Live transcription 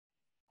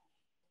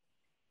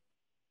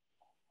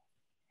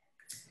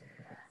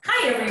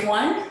Hi,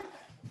 everyone.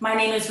 My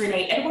name is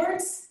Renee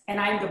Edwards, and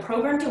I am the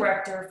Program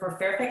Director for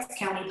Fairfax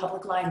County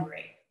Public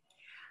Library.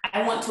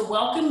 I want to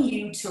welcome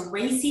you to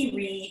Racy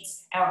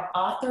Reads, our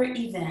author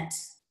event.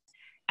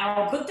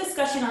 Our book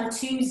discussion on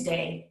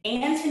Tuesday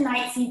and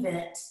tonight's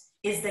event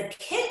is the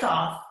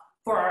kickoff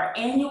for our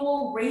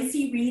annual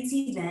Racy Reads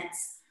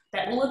events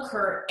that will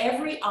occur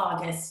every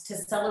August to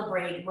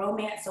celebrate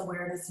Romance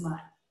Awareness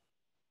Month.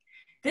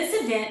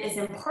 This event is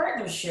in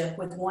partnership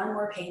with One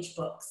More Page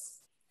Books.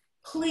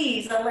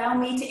 Please allow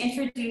me to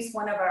introduce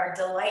one of our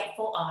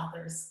delightful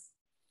authors.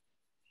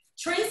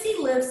 Tracey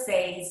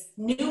Livesay's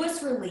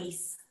newest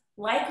release,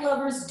 Like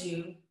Lovers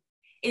Do,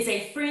 is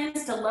a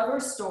friends to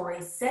lovers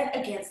story set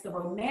against the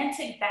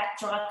romantic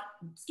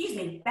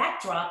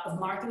backdrop of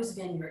Martha's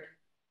Vineyard.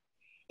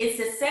 It's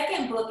the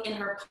second book in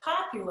her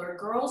popular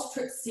Girls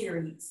Trip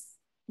series,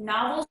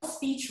 novels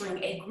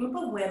featuring a group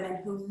of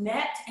women who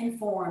met and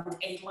formed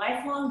a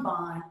lifelong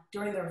bond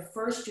during their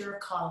first year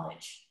of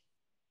college.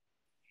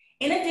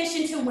 In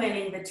addition to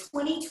winning the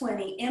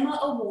 2020 Emma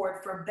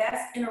Award for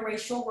Best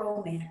Interracial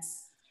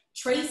Romance,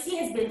 Tracey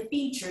has been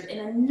featured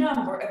in a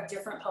number of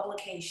different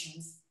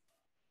publications.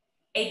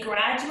 A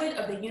graduate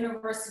of the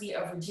University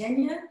of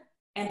Virginia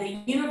and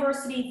the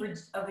University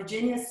of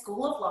Virginia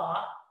School of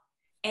Law,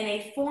 and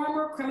a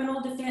former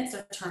criminal defense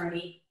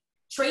attorney,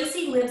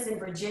 Tracey lives in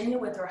Virginia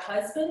with her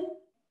husband,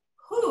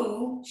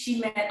 who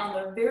she met on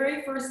their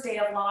very first day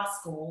of law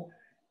school,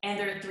 and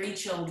their 3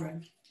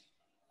 children.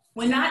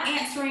 When not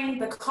answering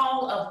the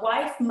call of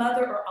wife,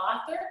 mother, or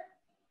author,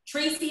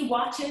 Tracey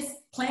watches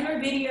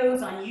planner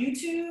videos on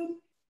YouTube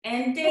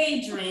and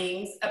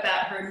daydreams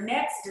about her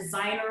next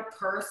designer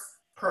purse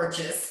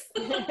purchase.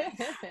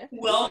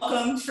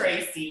 Welcome,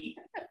 Tracey.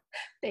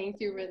 Thank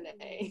you,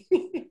 Renee.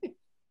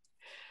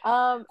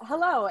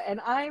 Hello,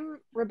 and I'm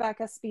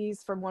Rebecca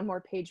Spees from One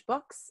More Page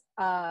Books,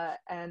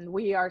 and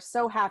we are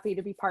so happy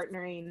to be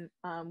partnering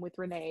with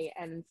Renee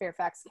and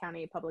Fairfax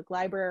County Public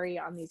Library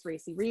on these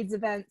Racy Reads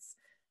events.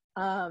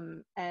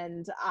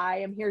 And I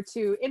am here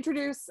to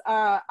introduce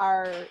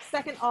our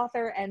second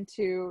author and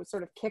to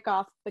sort of kick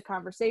off the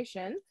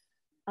conversation.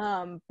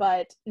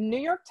 But New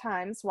York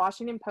Times,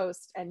 Washington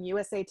Post, and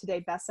USA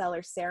Today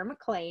bestseller Sarah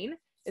MacLean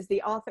is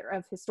the author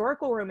of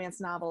historical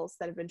romance novels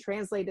that have been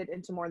translated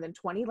into more than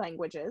 20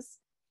 languages.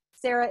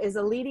 Sarah is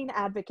a leading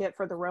advocate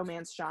for the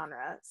romance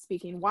genre,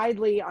 speaking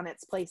widely on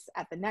its place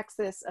at the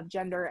nexus of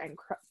gender and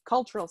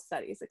cultural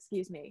studies,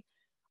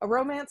 a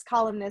romance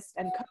columnist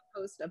and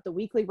co-host of the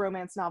weekly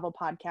romance novel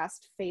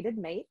podcast, Fated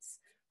Mates.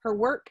 Her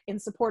work in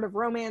support of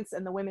romance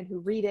and the women who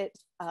read it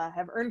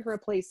have earned her a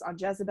place on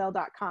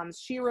Jezebel.com's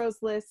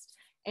Sheroes list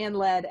and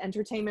led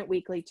Entertainment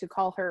Weekly to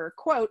call her,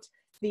 quote,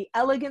 the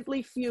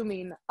elegantly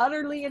fuming,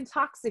 utterly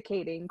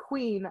intoxicating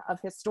queen of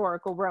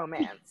historical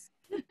romance.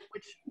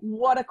 Which,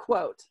 what a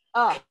quote.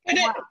 Oh,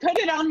 put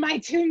it on my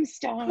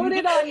tombstone. Put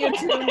it on your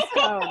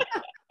tombstone.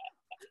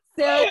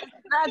 Sarah is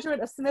a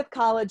graduate of Smith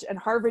College and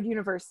Harvard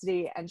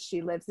University, and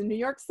she lives in New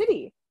York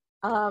City.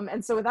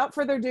 And so without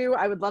further ado,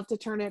 I would love to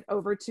turn it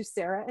over to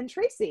Sarah and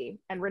Tracey,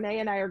 and Renee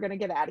and I are going to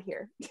get out of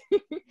here.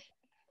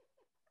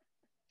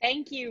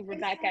 Thank you,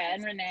 Rebecca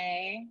and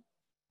Renee.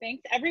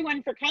 Thanks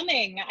everyone for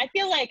coming. I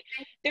feel like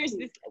there's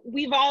this,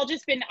 we've all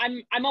just been,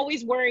 I'm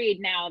always worried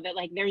now that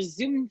like there's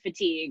Zoom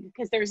fatigue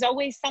because there's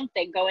always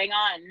something going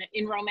on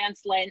in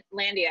romance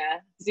landia,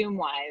 Zoom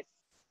wise.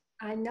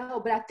 I know,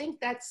 but I think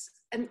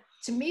and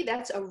to me,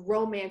 that's a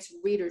romance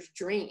reader's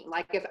dream.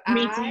 Like if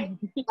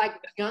like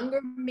younger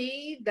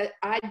me, the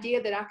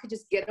idea that I could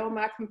just get on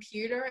my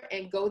computer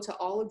and go to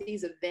all of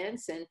these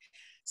events and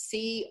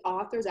see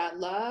authors I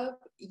love,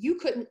 you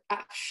couldn't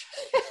have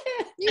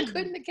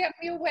kept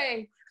me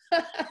away.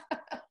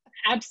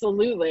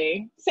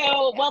 Absolutely.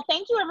 So, well,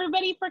 thank you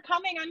everybody for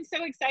coming. I'm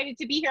so excited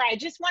to be here. I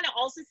just want to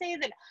also say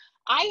that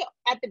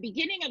at the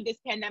beginning of this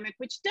pandemic,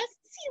 which doesn't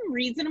seem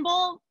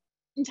reasonable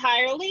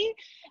entirely,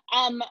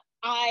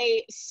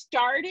 I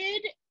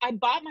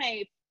bought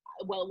it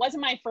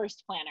wasn't my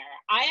first planner.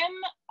 I am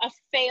a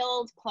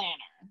failed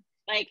planner.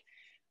 Like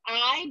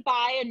I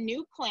buy a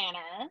new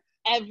planner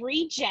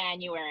every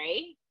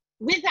January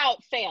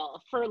without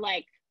fail for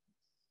 30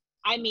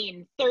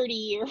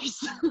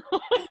 years.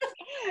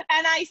 And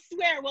I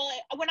swear,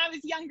 when I was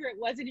younger, it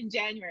wasn't in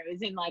January, it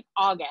was in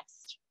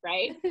August,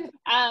 right?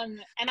 And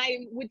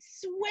I would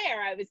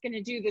swear I was going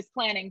to do this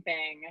planning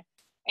thing.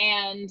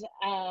 And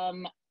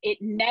it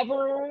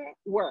never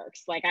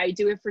works. Like I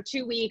do it for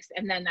 2 weeks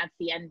and then that's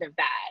the end of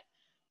that.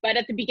 But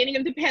at the beginning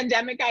of the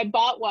pandemic, I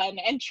bought one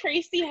and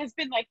Tracey has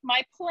been like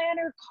my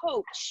planner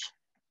coach.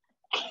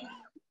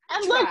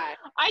 And look,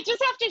 I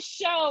just have to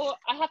show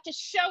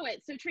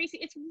it. So Tracey,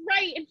 it's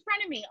right in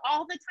front of me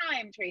all the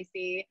time,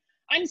 Tracey.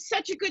 I'm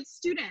such a good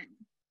student.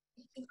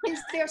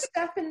 Is there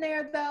stuff in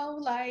there though?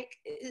 Like,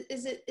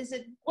 is it?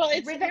 Well,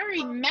 it's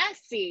very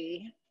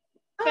messy,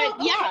 but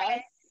okay.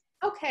 yes.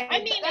 Okay. I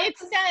mean, it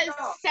says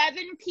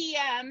 7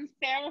 p.m.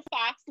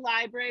 Fairfax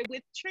Library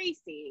with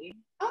Tracey.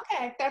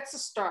 Okay, that's a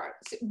start.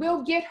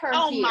 We'll get her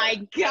here. Oh my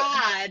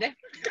God.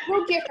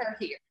 We'll get her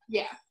here.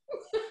 Yeah.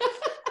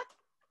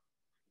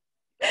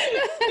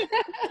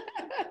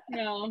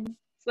 No,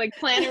 it's like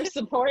planner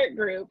support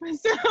group.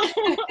 So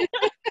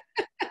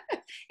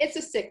it's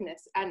a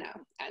sickness. I know.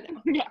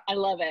 Yeah, I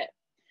love it.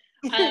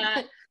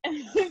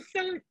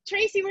 So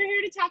Tracey, we're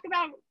here to talk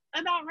about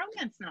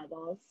romance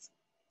novels.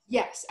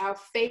 Yes, our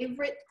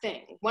favorite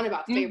thing, one of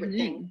our favorite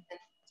things in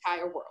the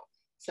entire world.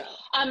 So,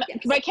 yes.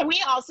 But can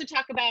we also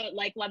talk about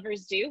Like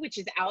Lovers Do, which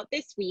is out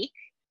this week?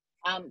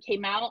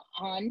 Came out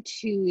on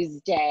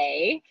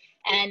Tuesday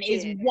and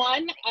is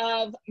one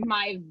of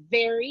my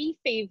very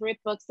favorite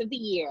books of the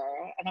year.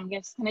 And I'm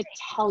just going to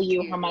tell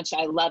you how much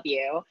I love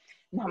you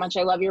and how much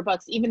I love your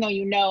books, even though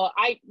you know,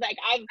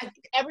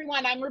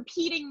 everyone, I'm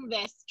repeating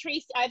this.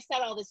 Tracey, I've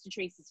said all this to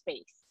Tracey's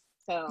face.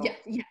 So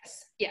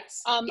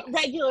yes.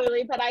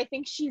 Regularly, but I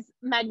think she's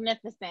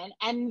magnificent.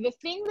 And the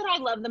thing that I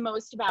love the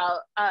most about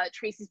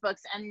Tracey's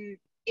books, and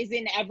is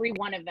in every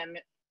one of them,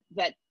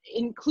 that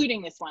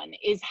including this one,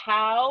 is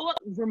how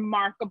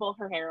remarkable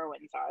her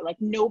heroines are. Like,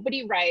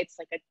 nobody writes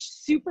like a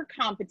super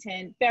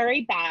competent,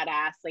 very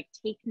badass, like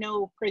take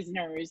no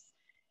prisoners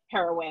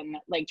heroine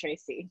like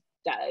Tracey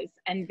does.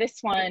 And this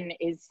one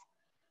is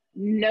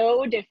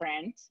no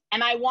different.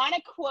 And I want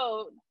to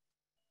quote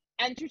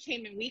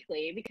Entertainment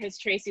Weekly, because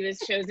Tracey was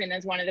chosen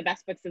as one of the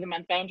best books of the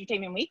month by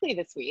Entertainment Weekly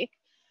this week,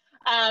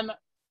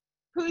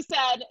 who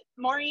said,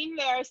 Maureen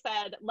there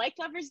said, Like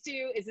Lovers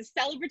Do is a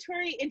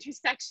celebratory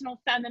intersectional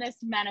feminist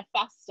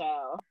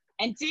manifesto.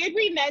 And did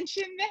we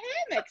mention the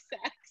hammock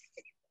sex?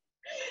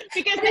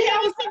 Because the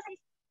hammock sex is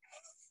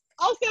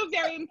also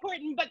very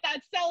important, but that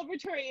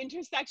celebratory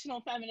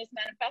intersectional feminist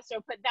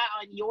manifesto, put that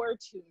on your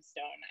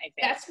tombstone, I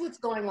think. That's what's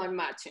going on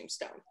my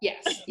tombstone.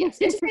 Yes.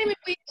 Entertainment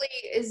Weekly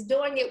is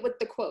doing it with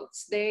the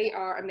quotes. They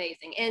are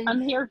amazing. And I'm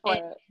here for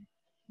it.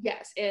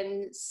 Yes,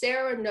 and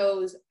Sarah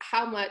knows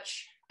how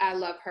much I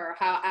love her,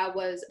 how I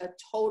was a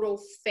total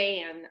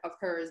fan of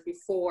hers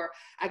before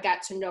I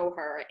got to know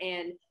her.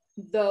 And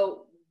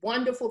the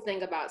wonderful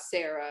thing about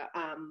Sarah,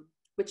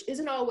 which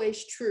isn't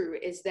always true,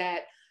 is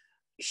that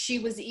she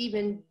was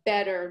even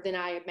better than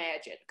I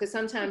imagined. Because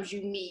sometimes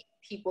you meet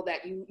people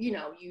that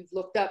you've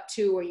looked up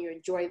to or you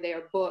enjoy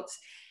their books,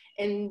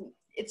 and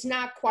it's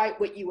not quite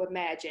what you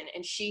imagine.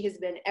 And she has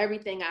been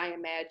everything I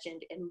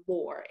imagined and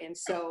more. And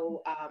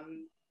so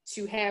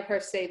to have her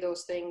say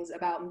those things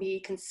about me,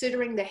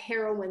 considering the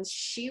heroines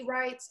she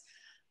writes,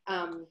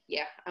 I'm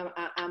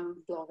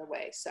blown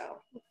away. So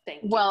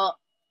thank you. Well,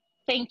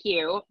 thank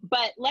you.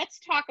 But let's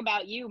talk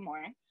about you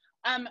more.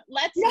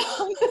 Let's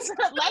talk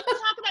about,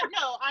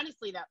 no,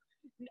 honestly though,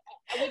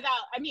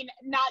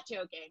 not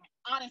joking.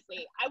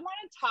 Honestly, I want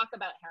to talk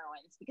about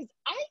heroines, because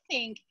I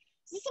think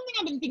this is something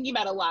I've been thinking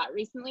about a lot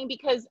recently,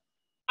 because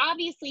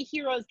obviously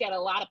heroes get a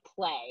lot of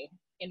play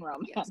in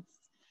romance. Yes.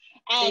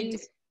 And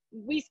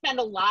we spend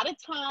a lot of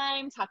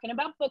time talking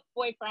about book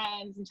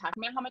boyfriends and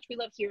talking about how much we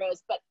love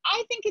heroes, but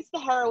I think it's the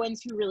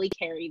heroines who really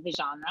carry the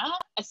genre.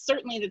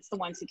 Certainly that's the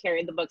ones who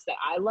carry the books that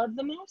I love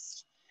the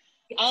most.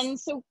 Yes. And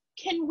so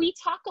can we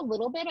talk a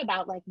little bit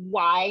about like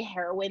why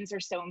heroines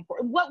are so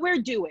important, what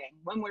we're doing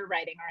when we're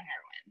writing our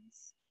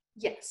heroines?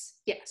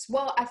 Yes.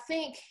 Well, I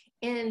think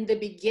in the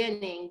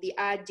beginning, the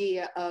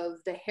idea of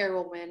the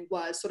heroine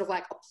was sort of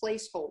like a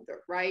placeholder,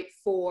 right,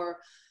 for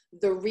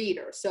the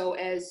reader. So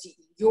as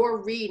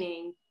you're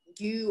reading,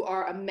 you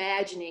are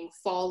imagining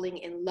falling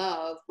in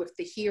love with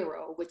the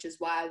hero, which is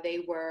why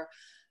they were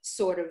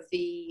sort of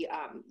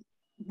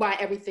why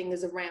everything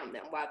is around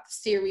them, why the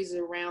series is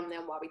around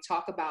them, why we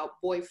talk about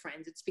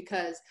boyfriends. It's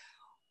because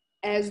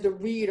as the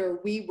reader,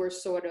 we were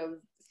sort of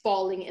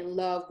falling in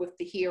love with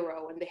the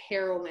hero, and the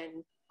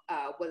heroine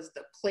was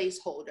the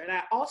placeholder. And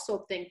I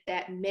also think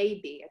that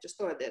maybe, I just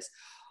thought of this,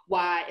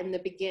 why in the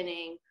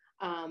beginning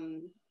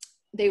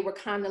they were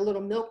kind of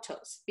little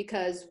milquetoast,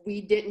 because we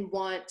didn't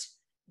want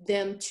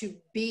them to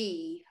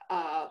be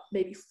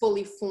maybe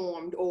fully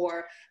formed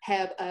or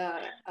have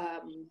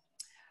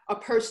a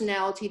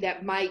personality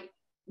that might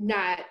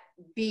not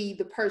be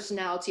the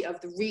personality of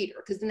the reader,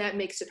 because then that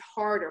makes it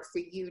harder for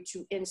you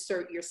to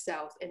insert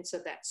yourself into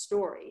that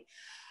story.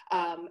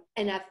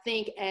 And I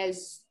think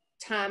as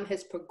time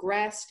has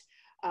progressed,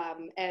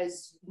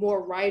 as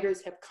more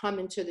writers have come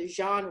into the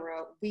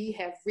genre, we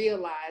have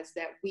realized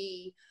that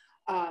we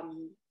are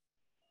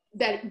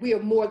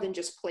more than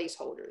just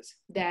placeholders,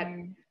 that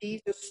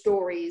these are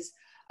stories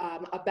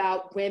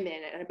about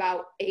women and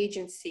about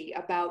agency,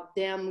 about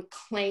them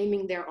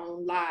claiming their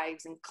own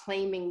lives and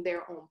claiming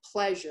their own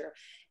pleasure.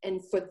 And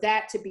for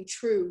that to be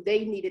true,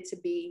 they needed to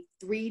be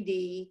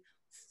 3D,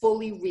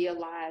 fully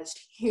realized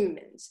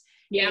humans.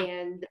 Yeah.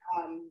 And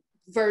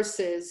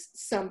versus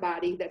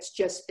somebody that's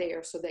just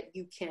there so that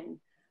you can,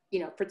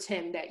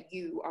 pretend that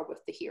you are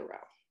with the hero.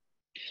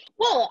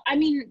 Well, I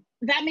mean,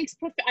 that makes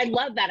perfect. I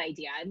love that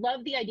idea. I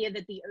love the idea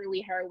that the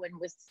early heroine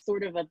was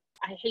sort of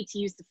I hate to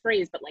use the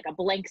phrase, but like a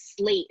blank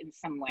slate in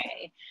some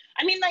way.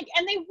 I mean, like,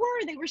 and they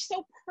were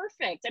so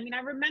perfect. I mean, I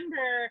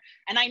remember,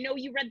 and I know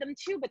you read them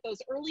too, but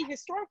those early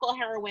historical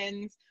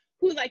heroines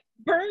who like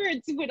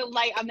birds would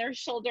alight on their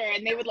shoulder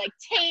and they would like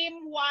tame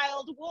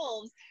wild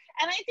wolves.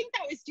 And I think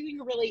that was doing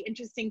a really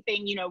interesting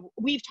thing.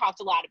 We've talked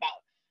a lot about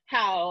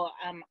how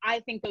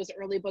I think those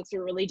early books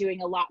are really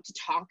doing a lot to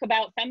talk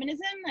about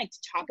feminism, like to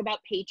talk about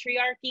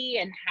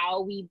patriarchy and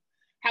how we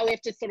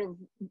have to sort of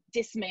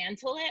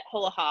dismantle it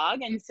whole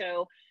hog. And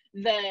so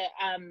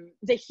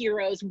the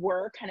heroes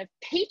were kind of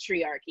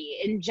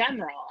patriarchy in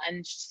general,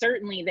 and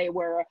certainly they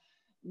were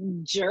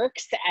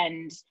jerks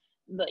and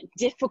like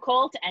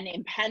difficult and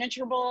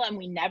impenetrable, and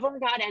we never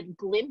got a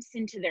glimpse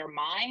into their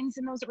minds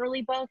in those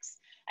early books,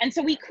 and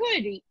so we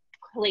could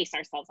place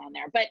ourselves on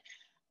there. But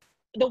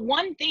the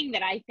one thing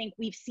that I think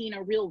we've seen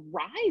a real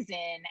rise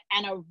in,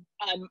 and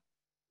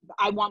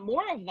I want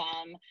more of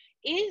them,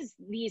 is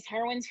these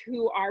heroines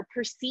who are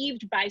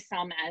perceived by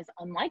some as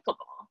unlikable,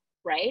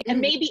 right? And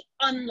maybe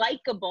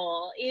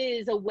unlikable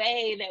is a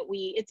way that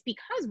it's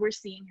because we're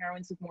seeing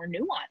heroines with more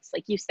nuance,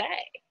 like you say.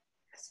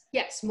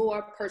 Yes,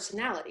 more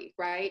personality,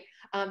 right?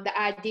 The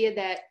idea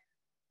that,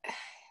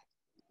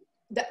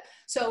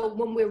 so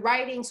when we're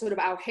writing sort of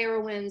our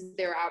heroines,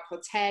 they're our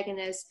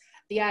protagonists,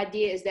 the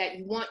idea is that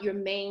you want your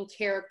main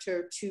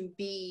character to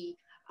be,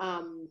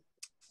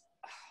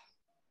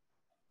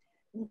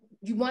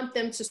 you want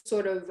them to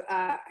sort of,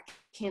 I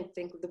can't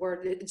think of the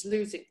word,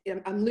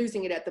 I'm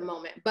losing it at the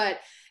moment, but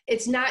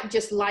it's not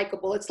just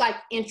likable, it's like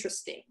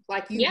interesting.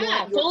 Like you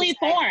want your fully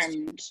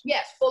formed.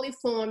 Yes, fully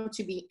formed,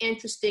 to be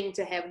interesting,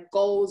 to have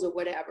goals or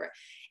whatever.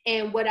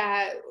 And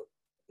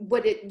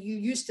you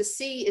used to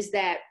see is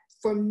that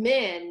for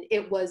men,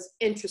 it was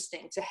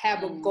interesting to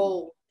have a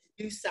goal,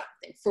 to do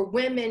something. For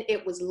women,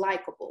 it was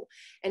likable.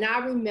 And I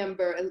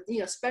remember,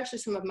 especially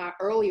some of my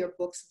earlier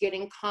books,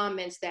 getting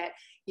comments that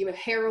your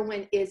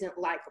heroine isn't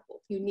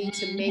likable. You need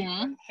to make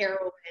a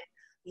heroine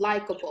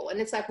likable.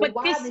 And it's like, well,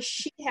 why does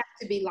she have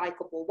to be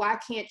likable? Why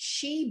can't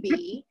she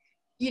be,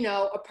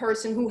 a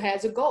person who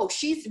has a goal?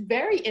 She's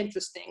very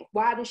interesting.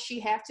 Why does she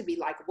have to be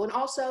likable? And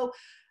also,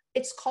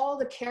 it's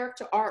called a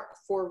character arc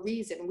for a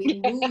reason. We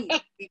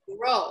move, we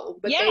grow,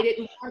 but they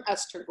didn't want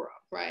us to grow,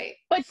 right?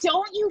 But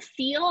don't you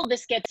feel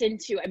this gets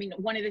into, I mean,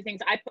 one of the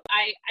things I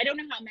don't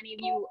know how many of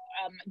you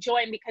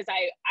joined, because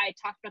I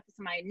talked about this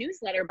in my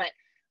newsletter, but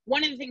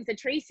one of the things that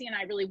Tracey and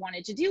I really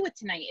wanted to do with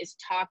tonight is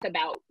talk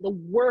about the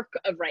work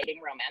of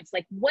writing romance,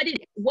 like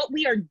what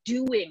we are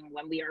doing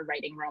when we are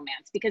writing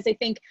romance, because I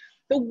think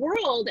the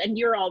world, and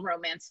you're all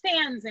romance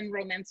fans and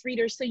romance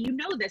readers, so you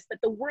know this, but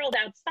the world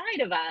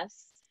outside of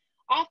us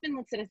often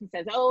looks at us and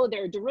says, oh,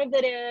 they're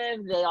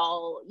derivative, they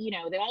all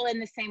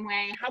end the same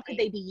way, how could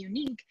they be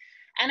unique?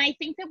 And I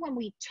think that when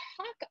we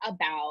talk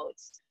about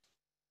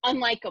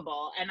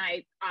unlikable, and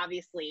I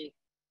obviously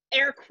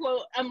air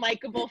quote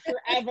unlikable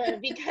forever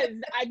because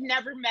I've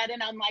never met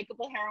an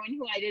unlikable heroine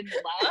who I didn't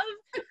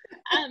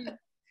love.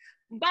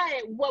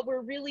 But what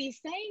we're really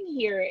saying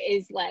here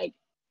is, like,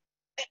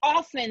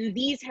 often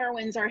these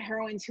heroines are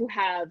heroines who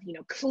have,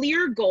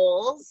 clear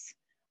goals,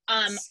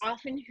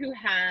 often who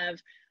have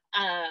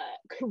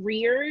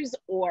careers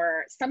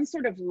or some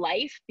sort of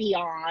life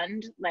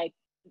beyond like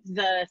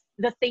the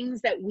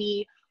things that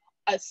we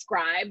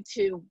ascribe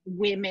to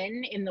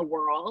women in the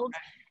world.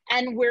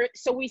 And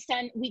we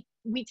tend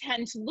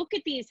to look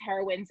at these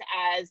heroines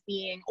as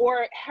being,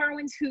 or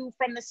heroines who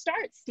from the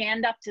start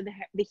stand up to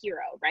the hero,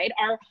 right?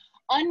 Are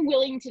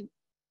unwilling to,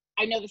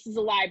 I know this is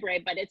a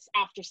library, but it's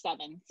after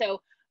 7.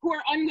 So who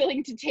are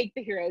unwilling to take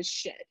the hero's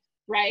shit,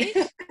 right?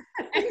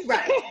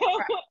 Right.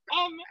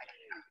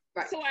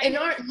 Right. So and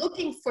aren't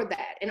looking for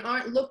that, and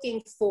aren't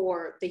looking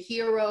for the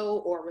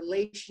hero or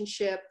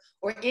relationship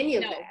or any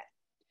of that.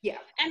 Yeah.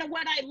 And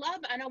what I love,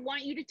 and I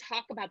want you to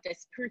talk about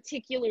this,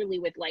 particularly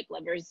with Like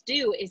Lovers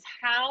Do, is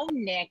how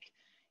Nick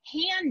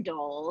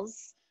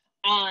handles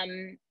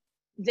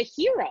the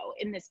hero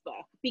in this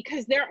book,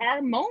 because there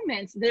are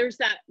moments, there's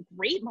that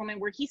great moment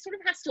where he sort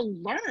of has to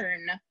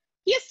learn,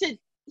 he has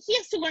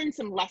to learn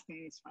some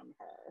lessons from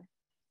her.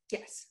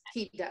 Yes,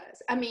 he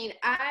does. I mean,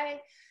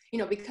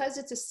 because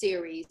it's a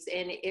series,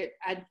 and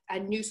I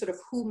knew sort of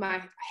who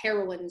my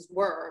heroines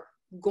were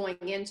going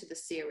into the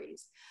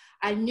series.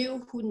 I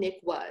knew who Nick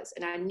was,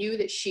 and I knew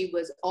that she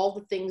was all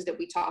the things that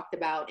we talked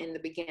about in the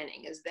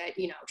beginning, is that,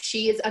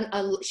 she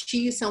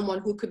is someone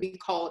who could be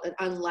called an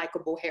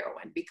unlikable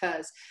heroine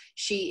because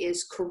she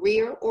is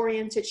career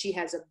oriented. She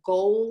has a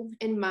goal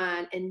in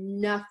mind, and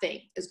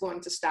nothing is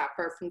going to stop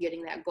her from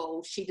getting that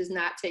goal. She does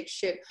not take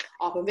shit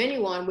off of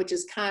anyone, which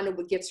is kind of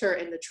what gets her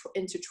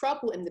into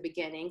trouble in the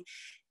beginning.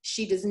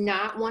 She does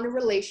not want a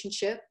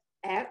relationship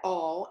at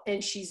all,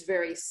 and she's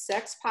very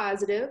sex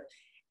positive.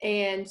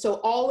 And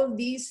so all of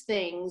these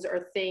things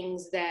are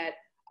things that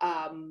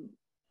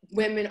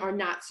women are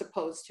not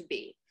supposed to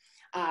be.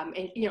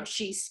 And,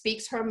 she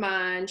speaks her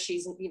mind.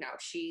 She's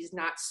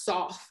not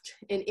soft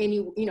in any,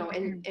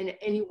 in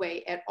any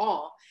way at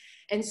all.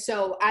 And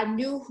so I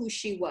knew who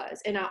she was.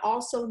 And I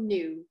also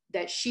knew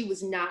that she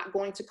was not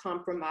going to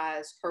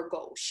compromise her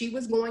goal. She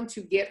was going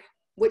to get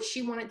what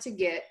she wanted to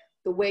get,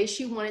 the way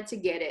she wanted to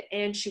get it.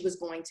 And she was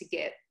going to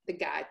get the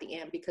guy at the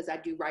end, because I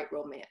do write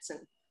romance, and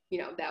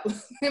that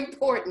was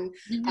important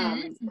for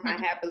my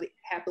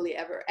happily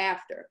ever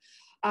after.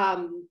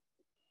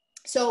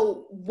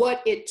 So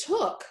what it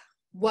took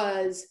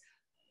was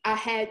I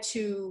had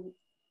to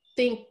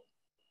think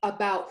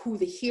about who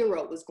the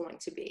hero was going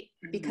to be,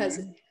 because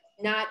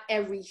not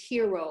every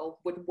hero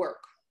would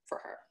work for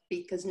her,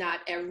 because not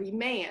every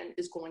man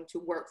is going to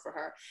work for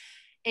her.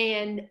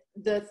 And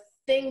the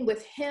thing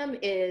with him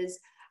is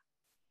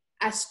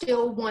I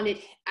still wanted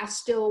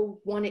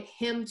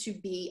him to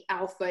be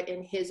alpha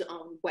in his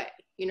own way.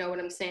 You know what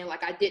I'm saying?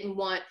 Like I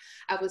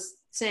was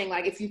saying,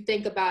 like, if you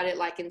think about it,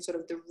 like in sort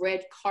of the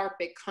red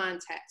carpet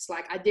context,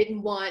 like I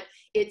didn't want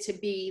it to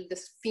be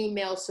this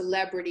female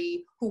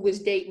celebrity who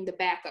was dating the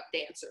backup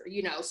dancer,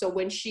 you know? So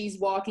when she's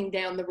walking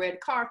down the red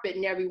carpet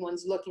and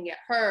everyone's looking at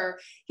her,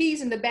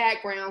 he's in the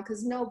background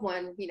because no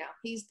one, you know,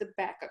 he's the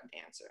backup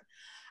dancer.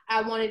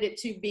 I wanted it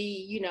to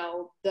be, you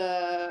know,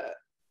 the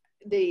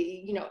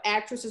you know,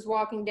 actress is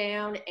walking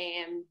down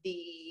and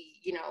the,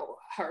 you know,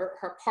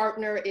 her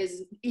partner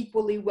is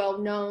equally well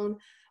known,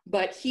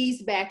 but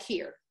he's back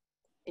here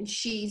and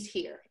she's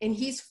here and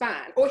he's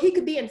fine. Or he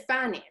could be in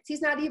finance.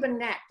 He's not even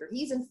an actor.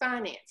 He's in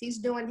finance. He's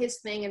doing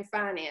his thing in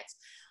finance.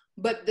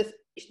 But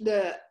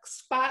the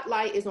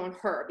spotlight is on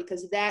her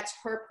because that's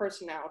her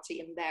personality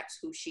and that's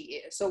who she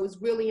is. So it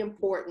was really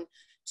important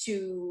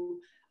to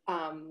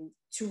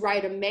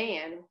write a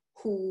man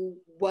who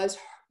was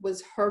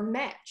her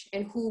match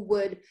and who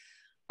would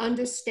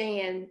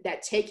understand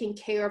that taking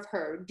care of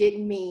her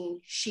didn't mean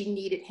she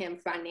needed him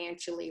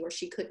financially or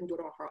she couldn't do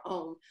it on her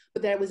own,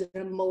 but that it was an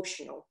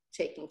emotional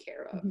taking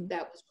care of.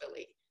 That was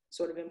really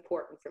sort of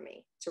important for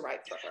me to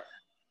write for her.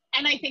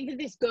 And I think that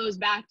this goes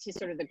back to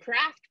sort of the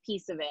craft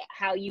piece of it,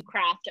 how you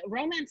craft a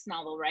romance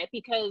novel, right?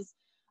 Because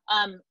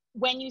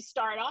when you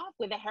start off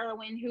with a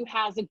heroine who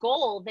has a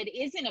goal that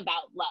isn't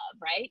about love,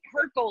 right?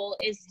 Her goal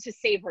is to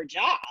save her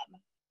job.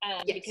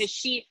 Yes. Because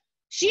she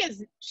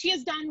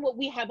has done what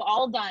we have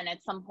all done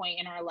at some point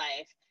in our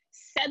life,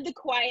 said the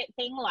quiet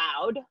thing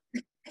loud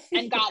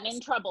and gotten in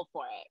trouble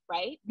for it,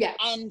 right? Yes.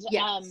 And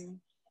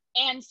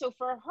and so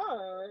for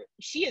her,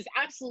 she is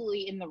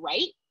absolutely in the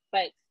right,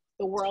 but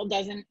the world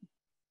doesn't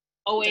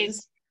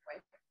always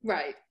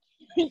right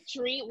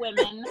treat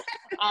women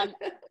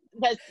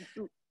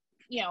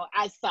you know,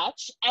 as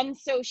such. And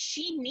so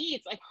she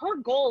needs, like, her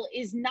goal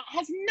has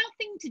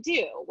nothing to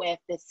do with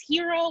this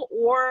hero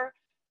or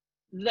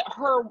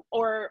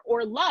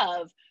or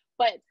love.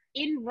 But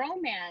in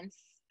romance,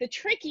 the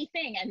tricky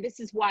thing, and this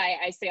is why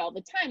I say all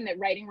the time that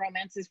writing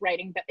romance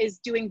is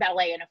doing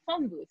ballet in a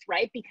phone booth,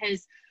 right?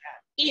 Because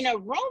in a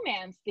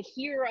romance, the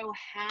hero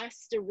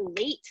has to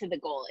relate to the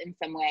goal in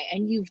some way.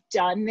 And you've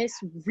done this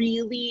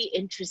really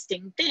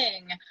interesting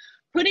thing,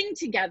 putting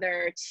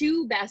together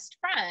two best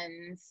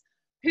friends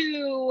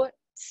who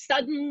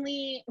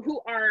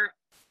are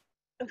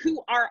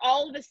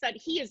all of a sudden,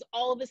 he is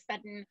all of a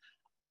sudden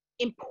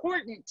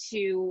important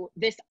to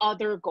this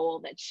other goal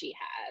that she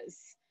has.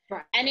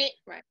 Right. And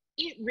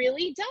it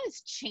really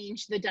does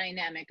change the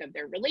dynamic of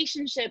their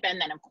relationship. And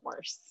then of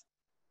course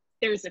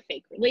there's a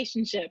fake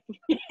relationship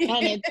and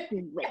it's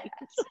great.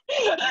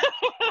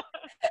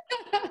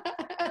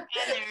 And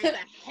there's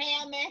a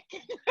hammock.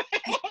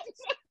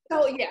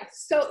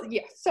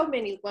 So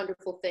many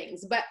wonderful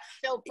things. But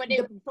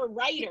for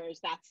writers,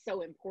 that's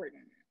so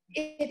important.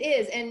 It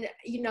is. And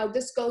you know,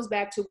 this goes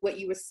back to what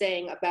you were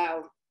saying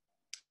about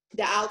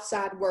the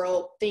outside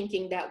world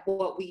thinking that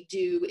what we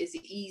do is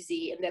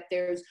easy and that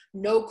there's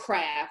no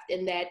craft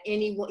and that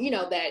anyone, you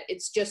know, that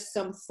it's just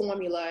some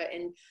formula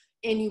and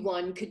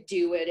anyone could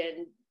do it,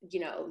 and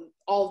you know,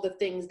 all the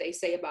things they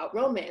say about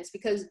romance.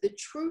 Because the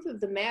truth of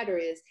the matter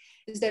is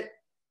that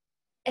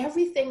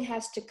everything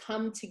has to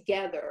come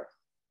together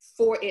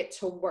for it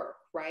to work,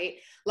 right?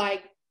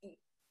 Like,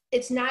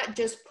 it's not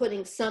just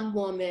putting some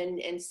woman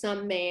and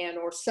some man,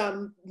 or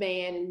some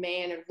man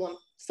and woman,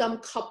 some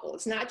couple.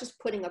 It's not just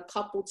putting a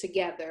couple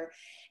together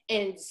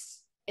and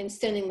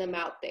sending them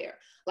out there.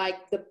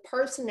 Like, the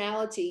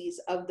personalities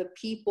of the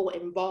people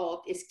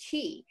involved is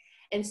key.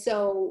 And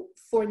so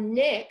for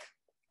Nick,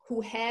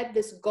 who had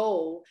this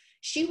goal,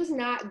 she was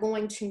not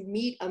going to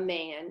meet a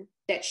man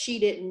that she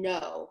didn't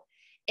know.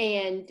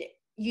 And,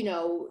 you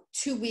know,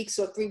 2 weeks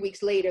or 3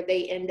 weeks later,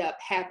 they end up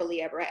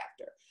happily ever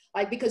after.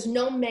 Like, because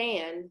no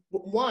man,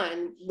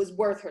 one, was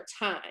worth her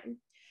time.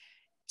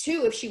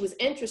 Two, if she was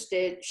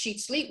interested, she'd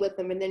sleep with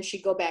him and then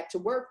she'd go back to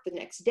work the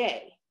next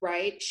day,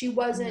 right? She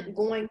wasn't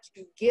going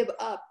to give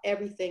up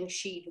everything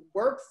she'd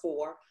worked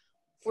for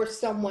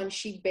someone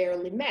she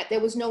barely met. There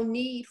was no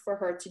need for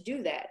her to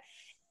do that.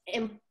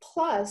 And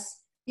plus,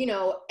 you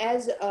know,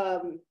 as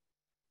a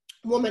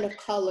woman of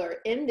color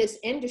in this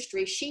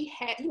industry, she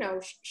had, you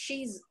know,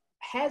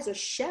 has a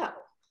shell.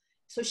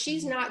 So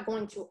she's not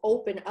going to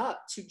open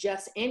up to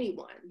just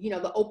anyone, you know,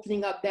 the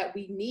opening up that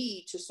we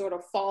need to sort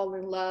of fall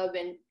in love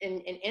and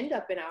end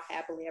up in our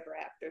happily ever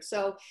after.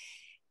 So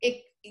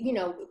it, you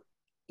know,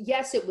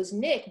 yes, it was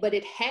Nick, but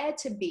it had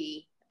to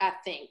be, I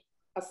think,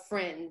 a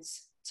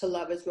friends to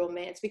lovers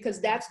romance, because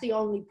that's the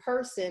only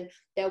person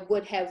that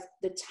would have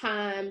the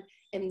time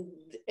and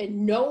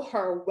know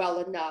her well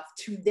enough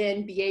to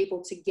then be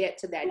able to get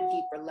to that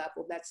deeper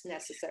level that's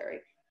necessary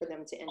for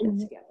them to end up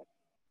together.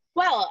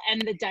 Well,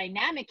 and the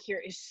dynamic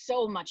here is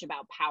so much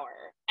about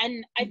power.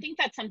 And I think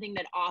that's something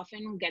that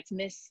often gets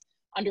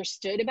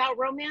understood about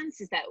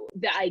romance is that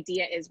the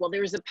idea is, well,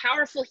 there's a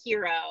powerful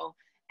hero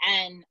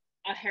and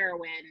a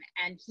heroine,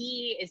 and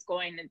he is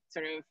going to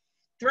sort of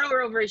throw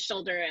her over his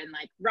shoulder and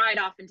like ride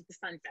off into the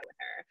sunset with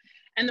her.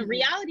 And the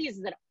reality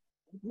is that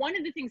one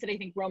of the things that I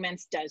think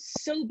romance does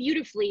so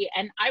beautifully,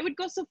 and I would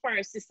go so far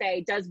as to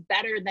say does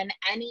better than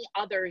any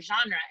other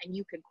genre, and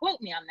you could quote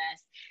me on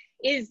this,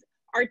 is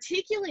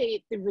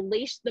articulate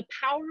the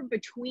power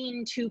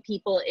between two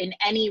people in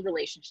any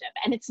relationship.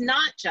 And it's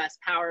not just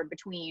power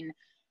between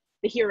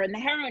the hero and the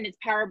heroine, it's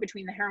power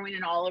between the heroine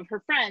and all of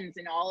her friends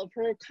and all of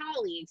her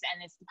colleagues,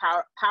 and it's the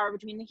power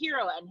between the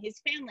hero and his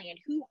family, and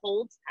who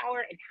holds power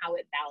and how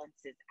it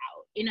balances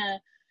out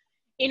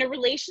in a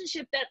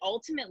relationship that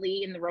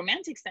ultimately, in the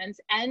romantic sense,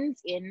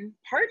 ends in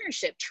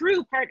partnership,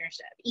 true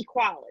partnership,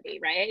 equality,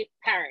 right?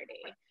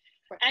 Parity.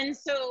 And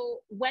so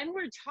when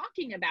we're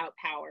talking about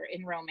power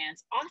in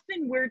romance,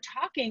 often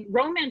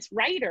romance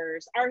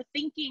writers are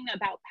thinking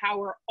about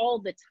power all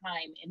the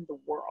time in the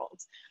world,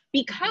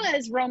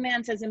 because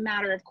romance, as a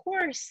matter of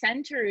course,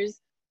 centers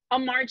a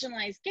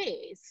marginalized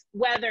gaze,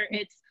 whether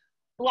it's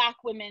Black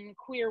women,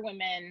 queer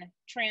women,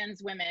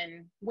 trans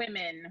women,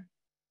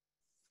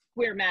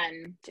 queer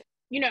men,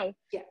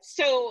 Yes.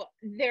 So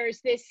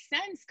there's this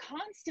sense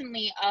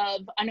constantly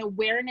of an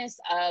awareness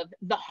of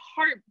the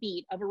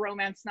heartbeat of a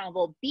romance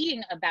novel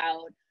being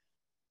about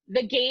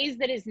the gaze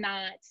that is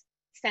not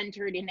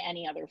centered in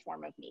any other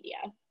form of media.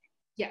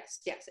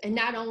 Yes. And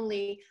not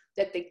only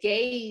that the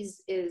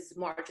gaze is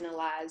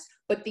marginalized,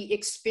 but the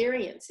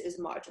experience is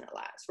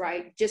marginalized,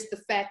 right? Just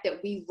the fact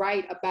that we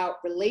write about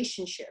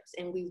relationships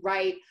and we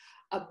write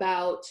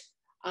about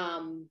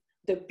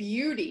the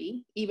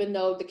beauty, even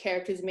though the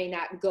characters may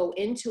not go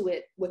into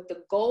it with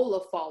the goal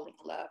of falling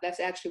in love.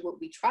 That's actually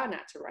what we try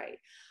not to write.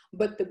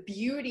 But the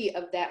beauty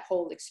of that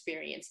whole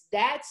experience,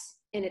 that's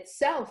in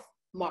itself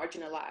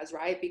marginalized,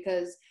 right?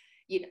 Because,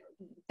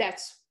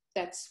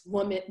 that's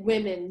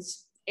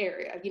women's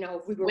area.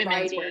 If we were Women's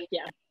writing work,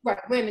 yeah.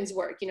 Right, women's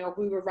work, if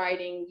we were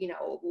writing,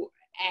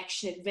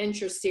 action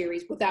adventure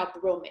series without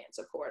the romance,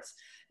 of course,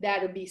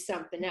 that would be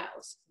something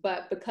else.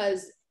 But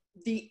because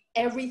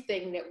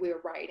everything that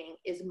we're writing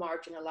is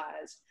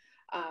marginalized,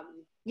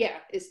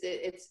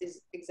 it's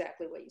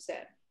exactly what you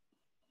said.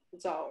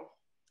 It's all,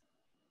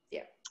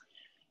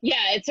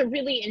 yeah, it's a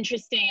really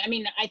interesting,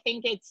 I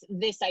think it's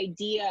this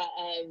idea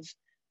of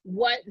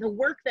what the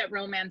work that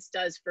romance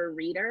does for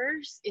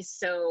readers is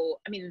so,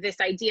 this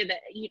idea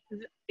that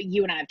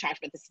you and I have talked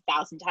about this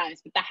 1,000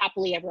 times, but the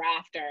happily ever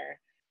after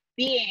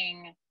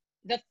being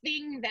the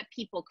thing that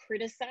people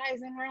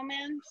criticize in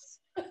romance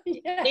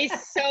is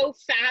so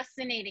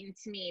fascinating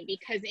to me,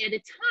 because at a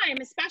time,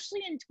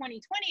 especially in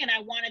 2020, and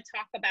I want to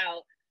talk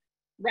about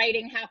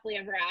writing happily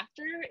ever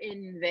after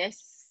in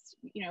this,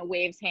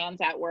 waves hands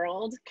at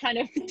world kind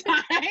of time.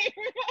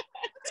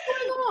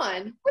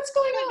 What's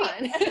going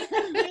on?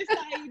 This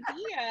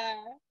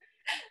idea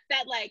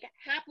that like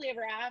happily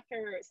ever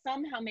after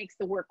somehow makes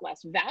the work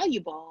less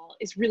valuable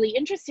is really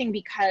interesting,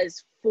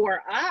 because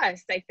for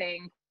us, I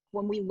think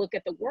when we look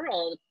at the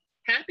world,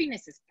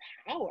 happiness is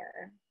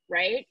power,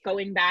 right?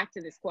 Going back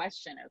to this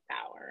question of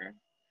power.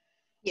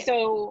 Yeah.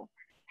 So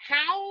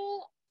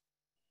how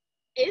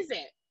is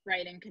it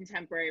writing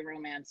contemporary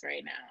romance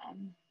right now?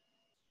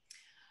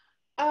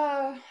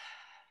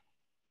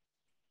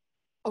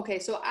 Okay,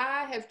 so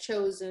I have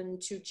chosen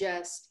to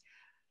just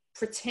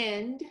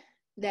pretend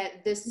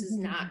that this is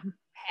not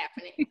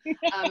happening.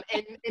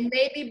 And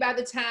maybe by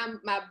the time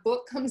my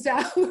book comes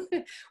out,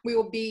 we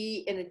will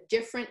be in a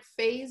different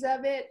phase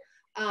of it.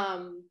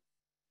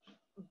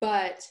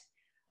 But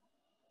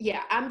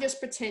yeah, I'm just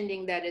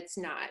pretending that it's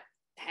not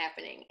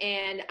happening.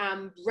 And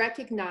I'm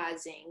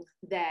recognizing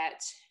that,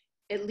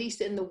 at least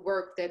in the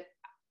work that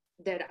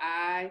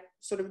I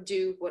sort of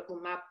do, what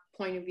my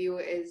point of view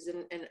is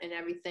and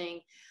everything,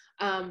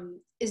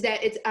 is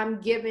that I'm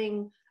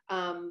giving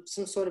some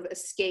sort of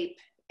escape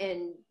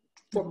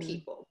for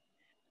people,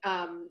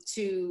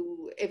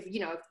 if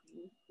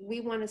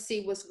we want to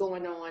see what's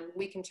going on,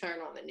 we can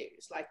turn on the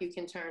news. Like, you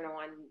can turn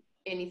on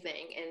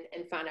anything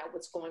and find out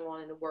what's going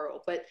on in the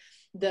world. But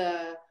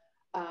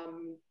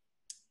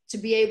to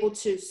be able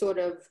to sort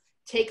of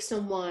take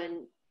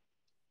someone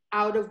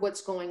out of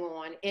what's going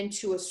on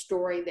into a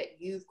story that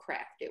you've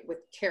crafted with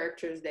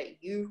characters that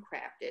you've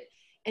crafted,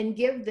 and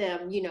give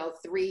them,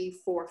 3,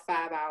 4,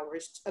 5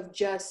 hours of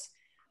just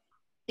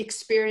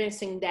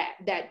experiencing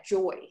that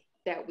joy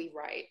that we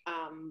write.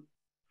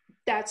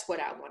 That's what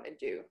I want to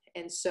do.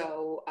 And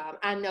so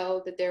I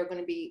know that there are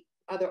going to be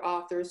other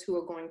authors who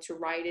are going to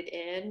write it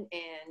in,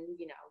 and,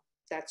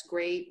 that's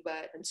great.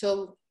 But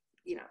until,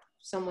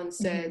 someone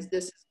says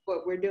this is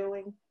what we're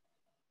doing,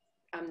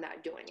 I'm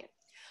not doing it.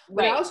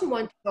 But I also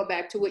want to go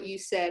back to what you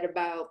said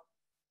about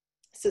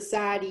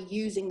society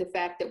using the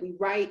fact that we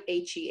write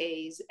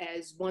HEAs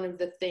as one of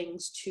the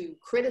things to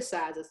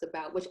criticize us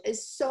about, which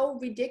is so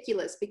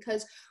ridiculous,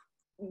 because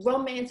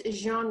romance is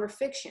genre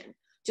fiction,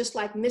 just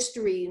like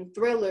mystery and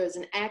thrillers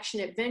and action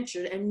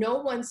adventure. And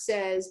no one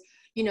says,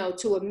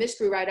 to a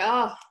mystery writer,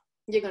 oh,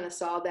 you're going to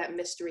solve that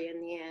mystery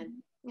in the end.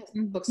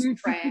 books are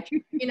trash.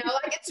 You know,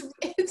 like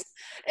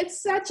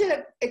it's such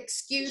an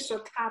excuse or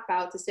cop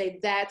out to say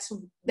that's the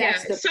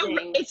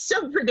thing. It's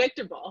so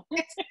predictable.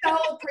 It's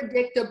so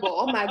predictable.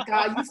 Oh my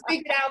God, you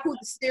figured out who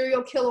the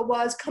serial killer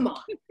was. Come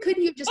on,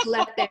 couldn't you just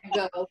let that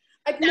go?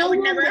 Like that would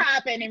never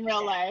happen in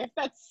real life.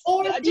 That's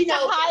or just you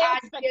know, a high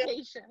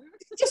expectation.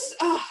 Just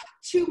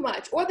too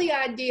much. Or the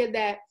idea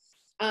that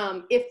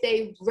if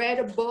they read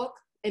a book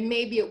and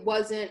maybe it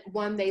wasn't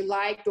one they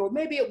liked, or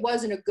maybe it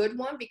wasn't a good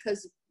one,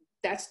 because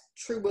that's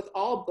true with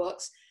all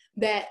books,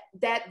 that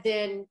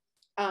then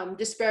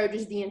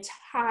disparages the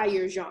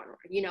entire genre.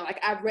 You know, like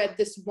I've read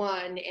this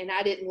one and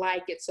I didn't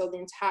like it, so the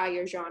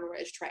entire genre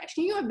is trash.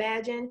 Can you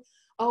imagine?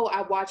 Oh,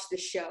 I watched the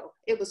show.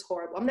 It was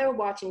horrible. I'm never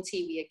watching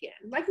TV again.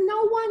 Like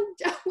no one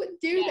would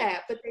do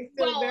that, but they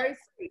feel very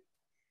free.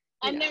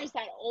 And there's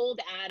that old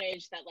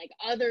adage that like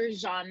other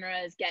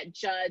genres get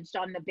judged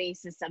on the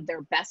basis of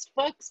their best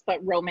books, but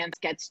romance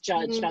gets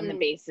judged on the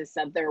basis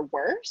of their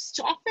worst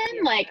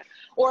often, like,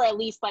 or at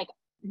least like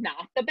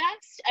not the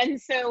best. And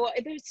so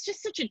there's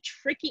just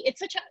it's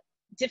such a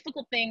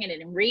difficult thing, and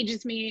it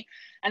enrages me.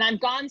 And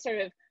I've gone sort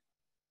of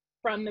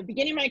from the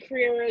beginning of my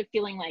career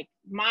feeling like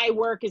my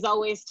work is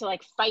always to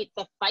like fight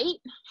the fight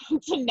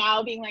to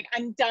now being like,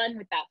 I'm done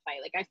with that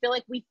fight. Like, I feel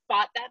like we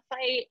fought that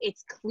fight.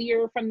 It's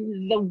clear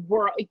from the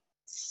world.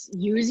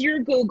 Use your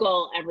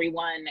Google,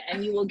 everyone,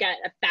 and you will get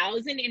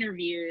 1,000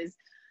 interviews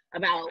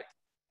about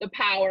the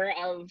power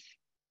of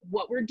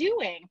what we're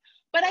doing.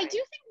 But I do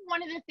think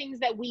one of the things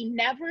that we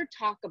never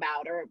talk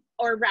about,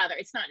 or rather,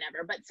 it's not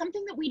never, but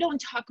something that we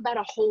don't talk about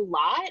a whole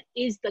lot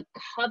is the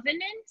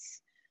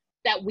covenants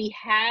that we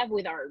have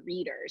with our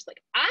readers.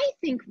 Like, I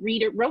think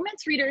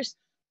romance readers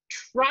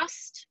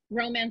trust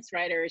romance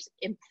writers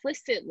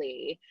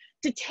implicitly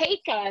to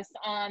take us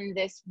on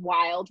this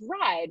wild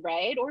ride,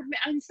 right? Or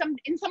in some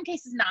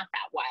cases not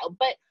that wild,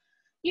 but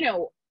you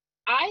know,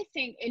 I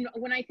think,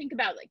 when I think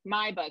about like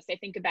my books, I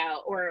think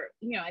about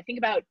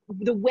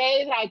the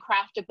way that I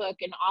craft a book,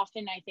 and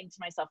often I think to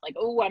myself like,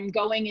 oh, I'm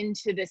going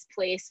into this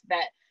place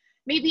that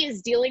maybe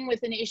is dealing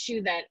with an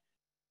issue that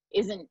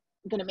isn't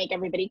going to make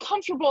everybody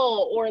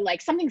comfortable, or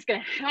like something's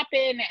going to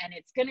happen and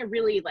it's going to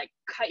really like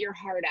cut your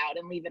heart out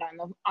and leave it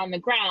on the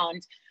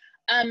ground.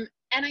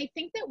 And I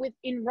think that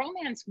in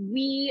romance,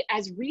 we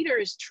as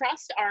readers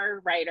trust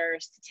our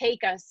writers to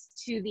take us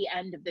to the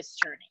end of this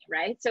journey,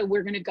 right? So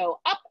we're going to go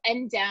up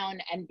and down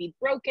and be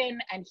broken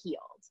and healed.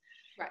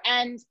 Right.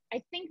 And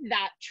I think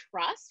that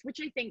trust, which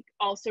I think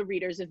also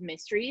readers of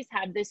mysteries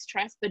have this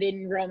trust, but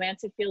in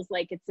romance, it feels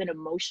like it's an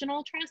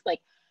emotional trust. Like,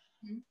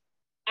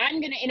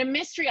 in a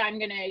mystery, I'm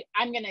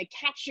gonna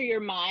capture your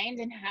mind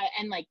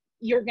and like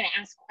you're gonna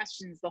ask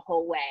questions the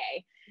whole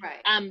way.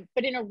 Right.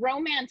 But in a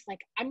romance,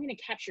 like I'm gonna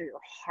capture your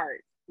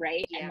heart,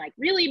 right? Yeah. And like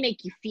really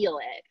make you feel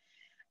it.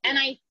 And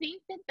I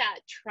think that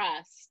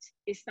trust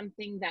is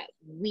something that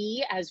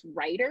we as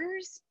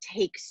writers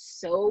take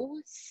so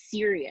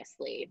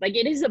seriously. Like,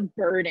 it is a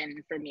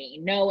burden for me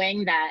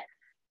knowing that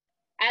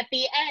at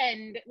the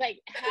end, like,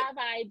 have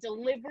I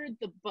delivered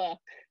the book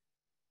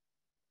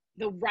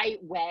the right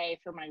way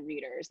for my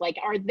readers? Like,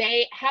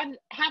 have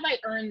I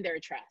earned their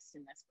trust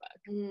in this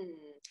book?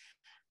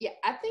 Yeah,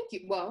 I think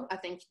that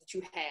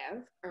you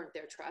have earned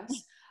their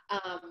trust.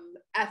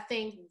 I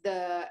think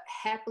the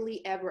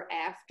happily ever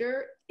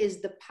after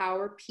is the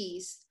power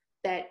piece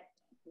that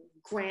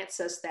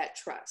grants us that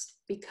trust,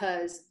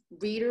 because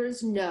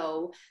readers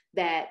know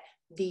that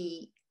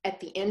at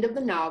the end of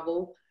the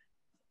novel,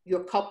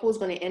 your couple is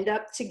going to end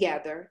up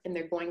together and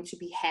they're going to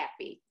be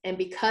happy. And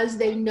because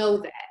they know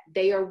that,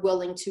 they are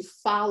willing to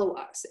follow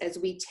us as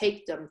we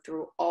take them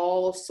through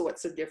all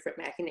sorts of different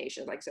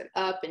machinations, like I said,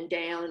 up and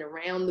down and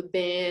around the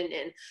bend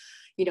and,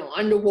 you know,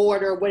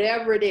 underwater,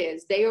 whatever it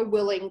is. They are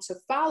willing to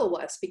follow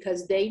us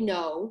because they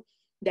know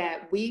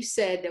that we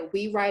said that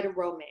we write a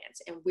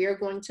romance and we're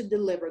going to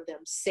deliver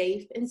them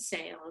safe and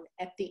sound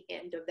at the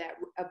end of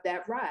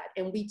that ride.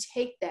 And we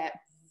take that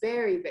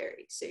very,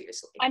 very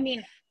seriously. I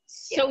mean,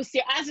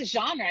 as a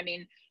genre, I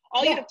mean,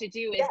 all you have to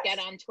do is get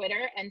on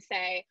Twitter and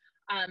say,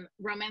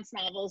 romance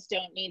novels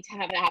don't need to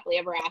have a happily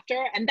ever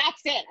after, and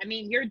that's it. I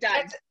mean, you're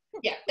done.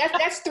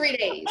 That's 3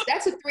 days.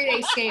 That's a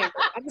 3-day scandal.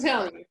 I'm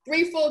telling you,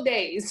 3 full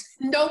days.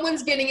 No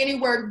one's getting any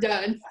work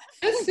done.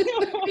 That's a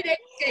 3-day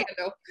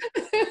scandal.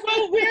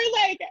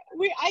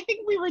 Well, I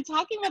think we were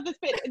talking about this,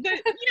 but there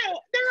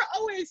are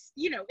always,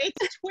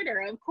 it's Twitter.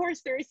 Of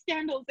course, there are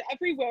scandals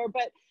everywhere,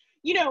 but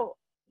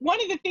one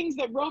of the things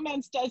that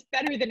romance does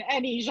better than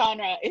any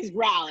genre is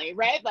rally,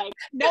 right? Like,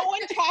 no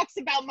one talks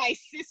about my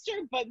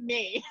sister but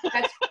me.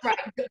 That's right.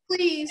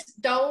 Please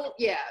don't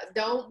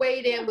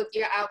wade in with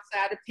your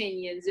outside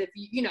opinions if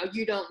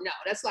you don't know.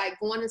 That's like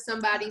going to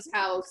somebody's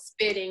house,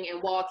 spitting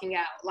and walking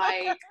out.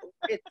 Like,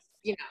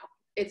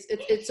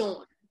 it's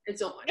on.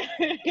 It's on.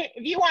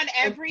 If you want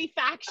every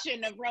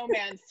faction of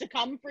romance to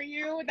come for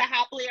you, the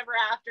happily ever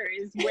after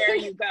is where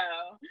you go.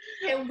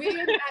 And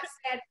we're not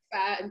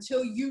satisfied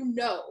until you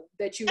know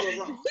that you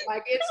were wrong.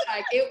 Like, it's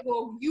like you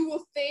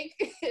will think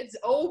it's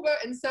over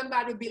and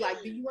somebody will be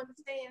like, do you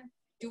understand?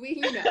 Do we,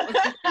 do we do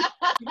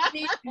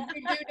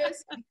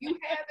this? Do you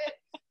have it?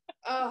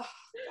 Oh,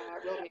 God,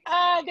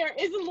 romance. There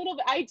is a little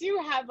bit, I do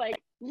have like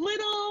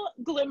little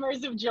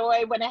glimmers of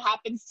joy when it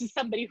happens to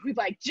somebody who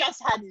like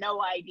just had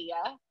no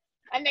idea.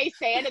 And they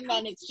say it, and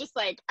then it's just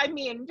like, I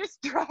mean,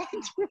 just dragged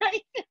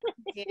right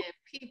through. Yeah,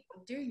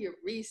 people, do your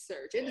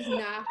research. It is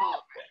not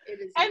hard. It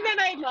is. And then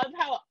I love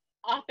how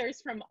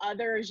authors from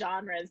other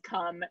genres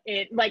come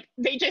in, like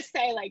they just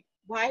say like,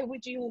 why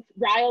would you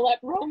rile up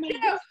romance?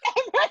 Yeah.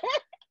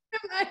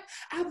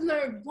 I've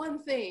learned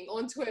one thing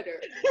on Twitter: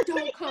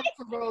 don't come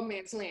for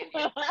romance land.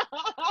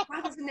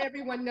 Why doesn't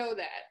everyone know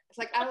that? It's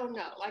like, I don't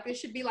know. Like, there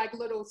should be like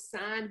little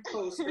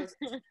signposts. There should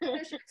be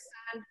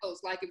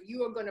signposts. Like, if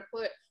you are going to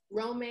put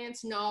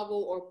romance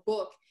novel or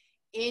book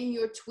in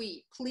your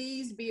tweet,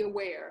 please be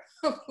aware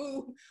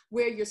of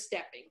where you're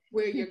stepping,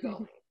 where you're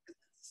going.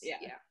 Yeah,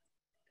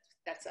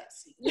 that's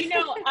us.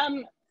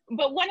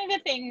 But one of the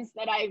things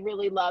that I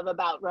really love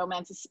about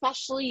romance,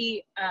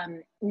 especially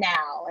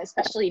now in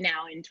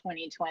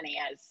 2020,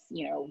 as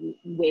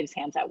waves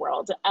hands at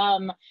world.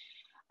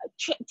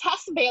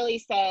 Tess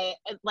Bailey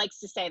likes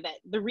to say that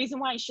the reason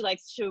why she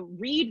likes to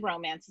read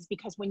romance is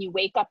because when you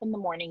wake up in the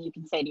morning, you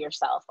can say to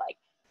yourself, like,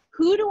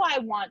 who do I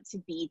want to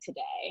be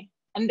today?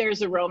 And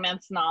there's a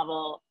romance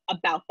novel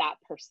about that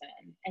person,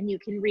 and you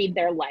can read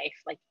their life,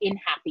 like, in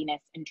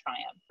happiness and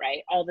triumph,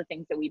 right? All the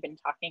things that we've been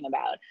talking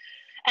about.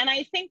 And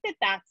I think that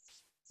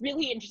that's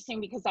really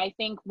interesting, because I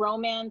think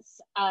romance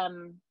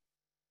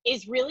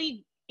is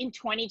really, in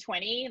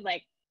 2020,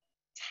 like,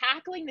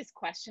 tackling this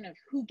question of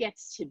who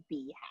gets to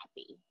be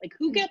happy, like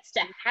who gets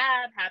to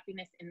have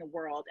happiness in the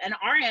world. And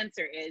our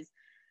answer is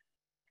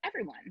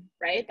everyone,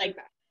 right? Like,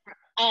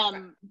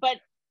 but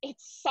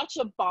it's such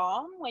a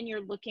bomb when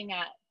you're looking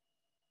at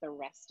the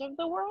rest of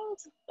the world,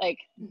 like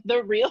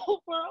the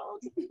real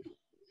world.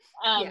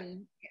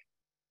 And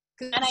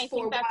I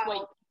think that's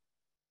what.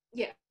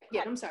 Yeah,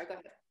 I'm sorry, go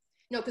ahead.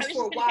 No, because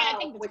for a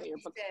while, what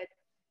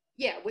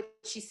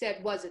she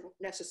said wasn't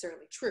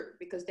necessarily true,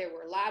 because there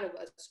were a lot of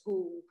us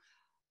who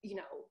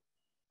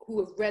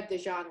have read the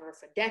genre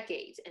for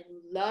decades and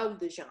loved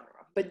the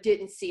genre, but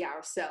didn't see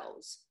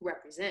ourselves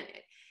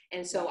represented.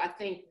 And so I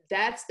think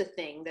that's the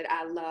thing that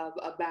I love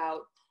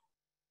about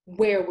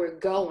where we're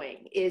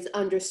going, is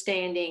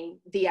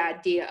understanding the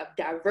idea of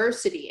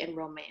diversity in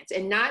romance,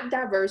 and not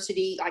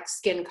diversity like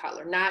skin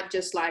color, not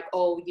just like,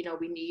 oh,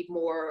 we need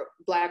more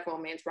Black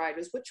romance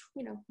writers, which,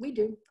 we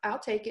do, I'll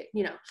take it,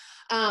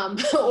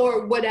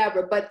 or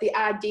whatever, but the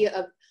idea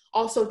of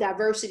also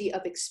diversity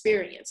of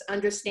experience,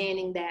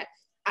 understanding that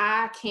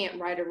I can't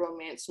write a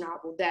romance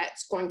novel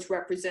that's going to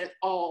represent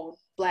all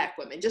Black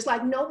women, just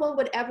like no one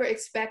would ever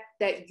expect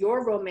that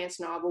your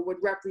romance novel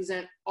would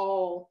represent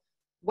all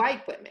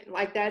white women.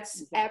 Like,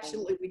 that's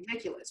absolutely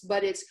ridiculous.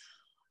 But it's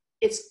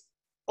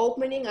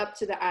opening up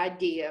to the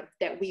idea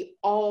that we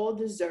all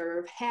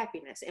deserve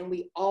happiness, and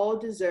we all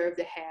deserve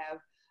to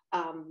have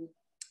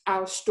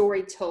our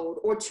story told,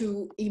 or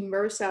to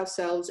immerse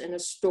ourselves in a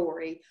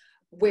story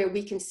where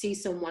we can see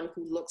someone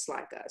who looks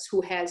like us,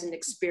 who has an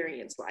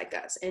experience like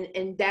us.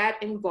 And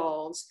that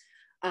involves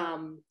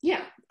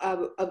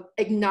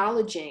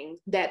acknowledging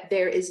that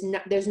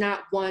there's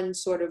not one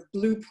sort of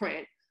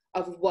blueprint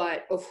of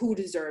who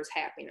deserves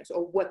happiness,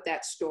 or what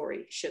that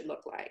story should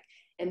look like.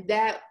 And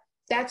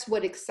that's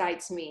what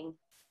excites me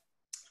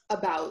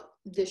about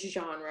this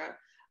genre,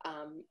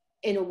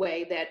 in a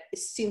way that it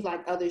seems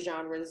like other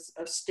genres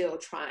are still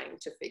trying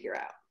to figure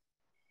out.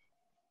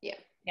 Yeah.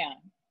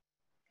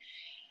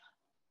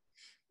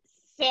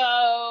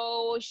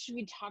 So should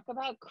we talk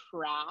about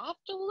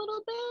craft a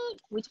little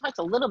bit? We talked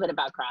a little bit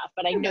about craft,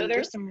 but I know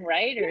there's some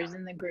writers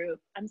in the group.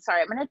 I'm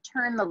sorry, I'm going to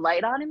turn the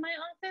light on in my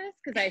office,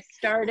 because this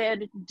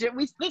started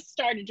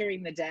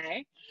during the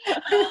day.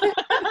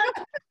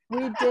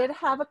 We did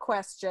have a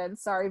question.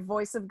 Sorry,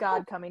 voice of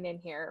God coming in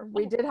here.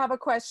 We did have a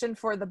question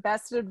for the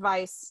best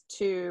advice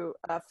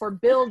for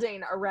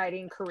building a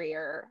writing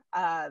career.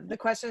 The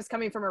question is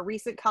coming from a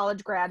recent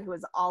college grad who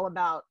is all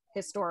about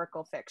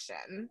historical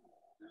fiction.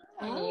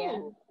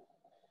 Oh.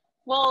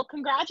 Well,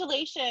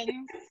 congratulations.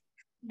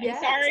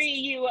 I'm sorry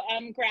you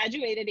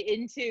graduated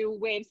into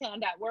Waves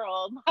Hand at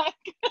World.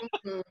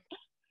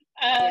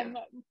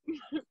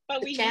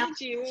 But we need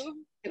you.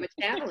 It was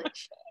a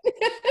challenge.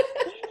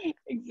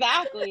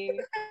 Exactly.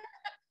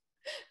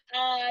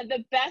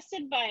 The best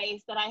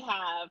advice that I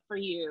have for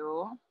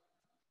you,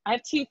 I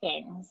have two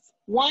things.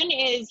 One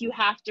is you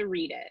have to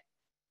read it.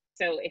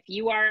 So if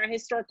you are a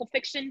historical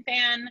fiction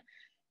fan,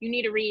 you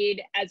need to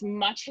read as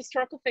much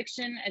historical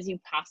fiction as you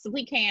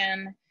possibly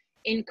can,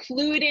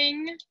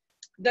 including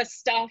the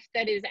stuff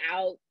that is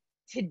out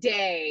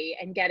today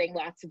and getting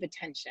lots of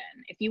attention.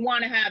 If you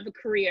want to have a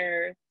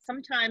career,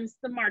 sometimes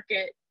the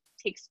market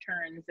takes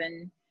turns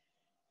and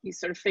you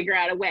sort of figure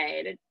out a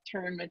way to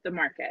turn with the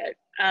market.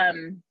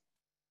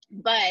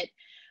 But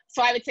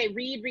so I would say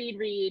read.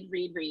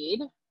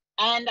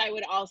 And I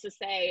would also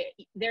say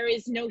there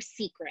is no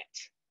secret.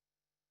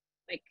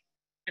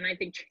 And I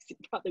think Tracey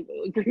probably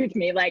will agree with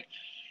me, like,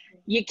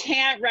 you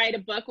can't write a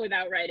book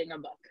without writing a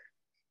book.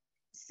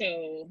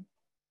 So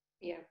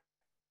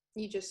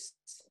You just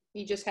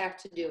have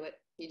to do it.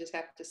 You just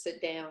have to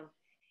sit down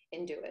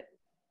and do it.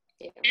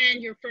 Yeah.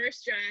 And your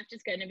first draft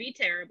is going to be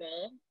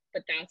terrible,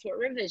 but that's what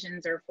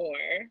revisions are for.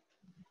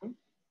 Mm-hmm.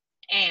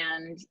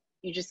 And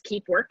you just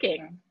keep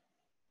working.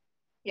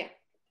 Yeah,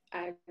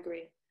 I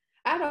agree.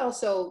 I'd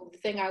also, the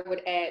thing I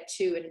would add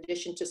too, in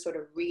addition to sort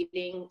of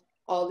reading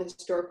all the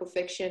historical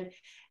fiction,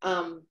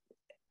 and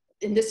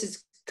this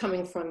is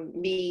coming from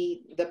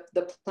me,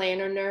 the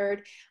planner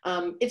nerd,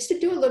 it's to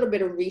do a little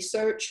bit of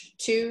research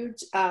too,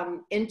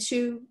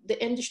 into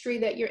the industry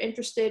that you're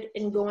interested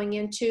in going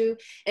into.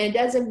 And it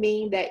doesn't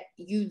mean that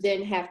you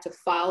then have to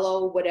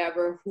follow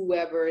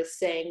whoever is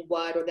saying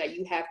what, or that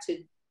you have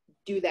to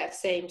do that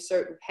same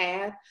certain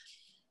path.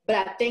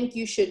 But I think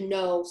you should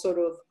know sort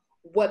of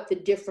what the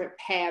different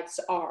paths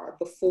are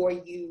before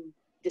you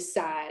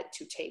decide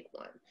to take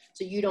one.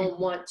 So you don't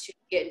want to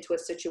get into a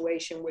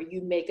situation where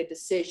you make a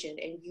decision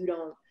and you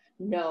don't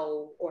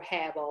know or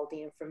have all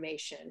the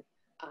information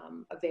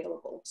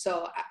available.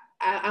 So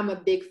I'm a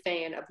big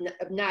fan of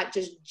not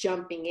just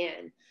jumping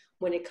in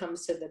when it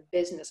comes to the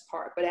business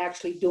part, but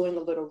actually doing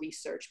a little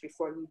research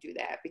before you do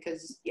that,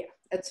 because yeah,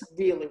 that's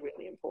really,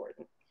 really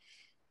important.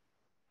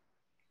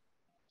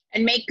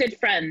 And make good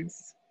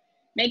friends.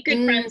 Make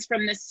good friends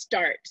from the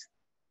start.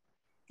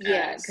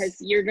 Yes. Because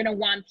you're going to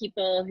want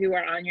people who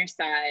are on your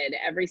side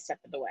every step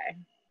of the way.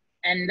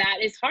 And that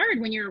is hard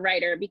when you're a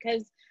writer,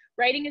 because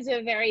writing is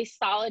very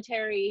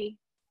solitary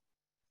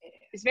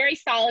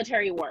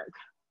work.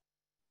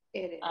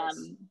 It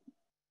is.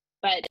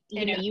 But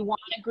you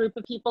want a group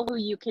of people who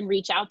you can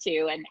reach out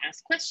to and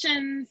ask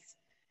questions.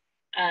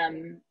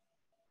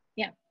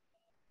 Yeah.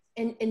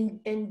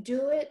 And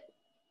do it.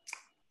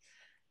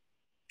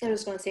 I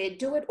was going to say,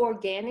 do it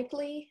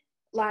organically.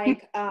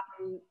 Like, I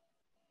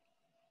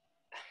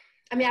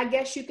mean, I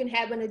guess you can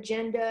have an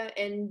agenda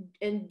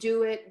and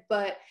do it,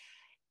 but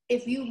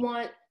if you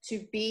want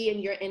to be in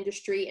your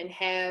industry and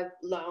have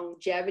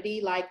longevity,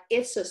 like,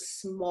 it's a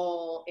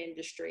small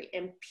industry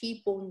and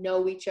people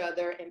know each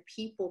other and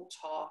people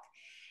talk.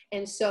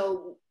 And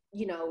so,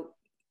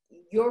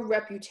 your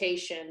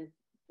reputation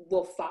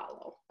will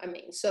follow. I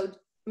mean, so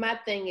my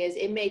thing is,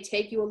 it may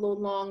take you a little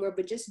longer,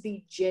 but just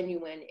be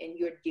genuine in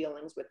your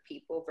dealings with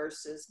people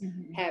versus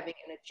having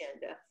an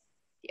agenda.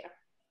 Yeah.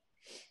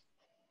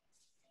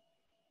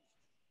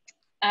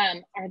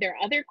 Are there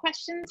other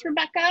questions,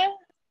 Rebecca?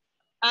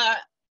 I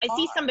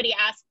see somebody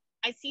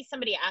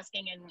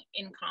asking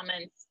in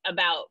comments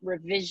about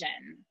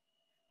revision,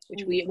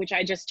 which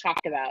I just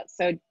talked about.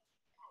 So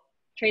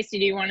Tracey,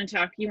 you want to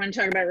talk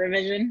about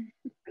revision?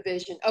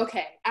 Revision.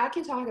 Okay, I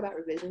can talk about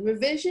revision.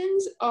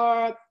 Revisions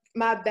are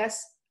my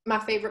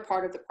favorite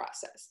part of the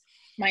process.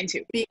 Mine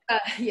too.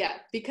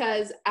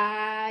 Because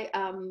I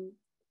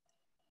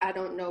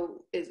don't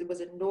know,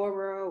 was it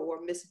Nora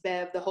or Miss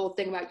Bev, the whole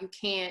thing about you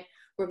can't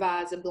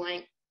revise a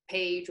blank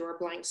page or a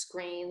blank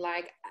screen.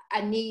 Like,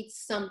 I need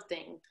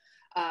something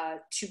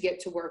to get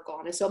to work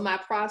on. And so my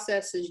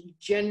process is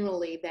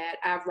generally that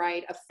I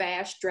write a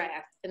fast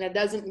draft. And that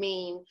doesn't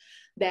mean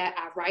that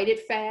I write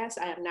it fast.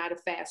 I am not a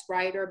fast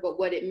writer, but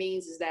what it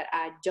means is that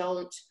I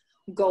don't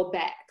go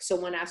back. So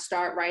when I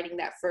start writing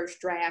that first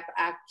draft,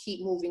 I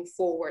keep moving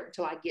forward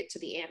until I get to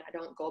the end. I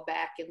don't go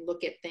back and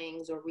look at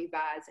things or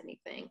revise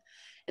anything.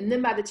 And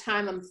then by the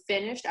time I'm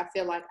finished, I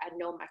feel like I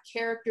know my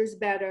characters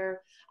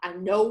better. I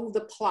know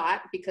the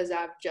plot because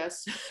I've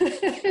just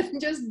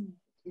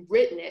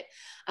written it.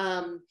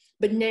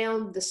 But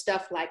now the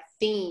stuff like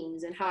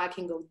themes and how I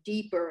can go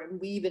deeper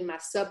and weave in my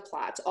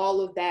subplots,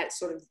 all of that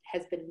sort of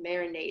has been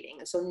marinating.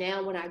 And so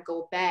now when I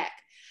go back,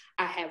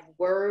 I have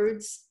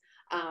words.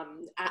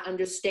 I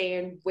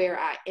understand where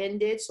I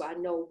ended, so I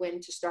know when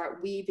to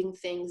start weaving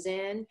things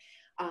in.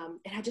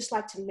 And I just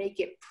like to make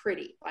it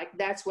pretty. Like,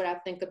 that's what I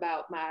think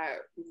about my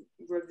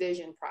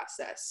revision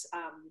process.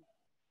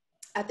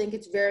 I think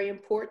it's very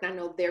important. I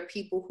know there are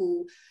people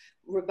who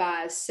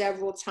revise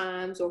several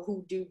times or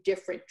who do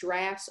different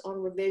drafts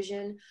on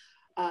revision.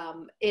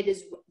 It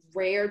is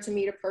rare to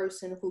meet a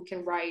person who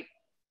can write,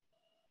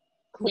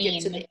 who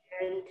get to the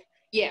end.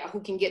 Yeah, who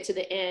can get to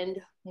the end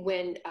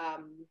when,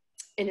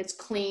 and it's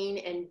clean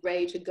and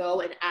ready to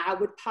go. And I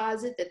would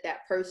posit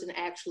that person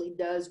actually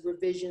does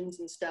revisions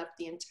and stuff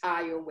the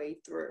entire way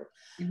through.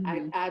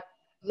 I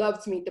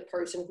love to meet the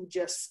person who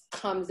just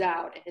comes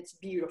out and it's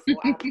beautiful.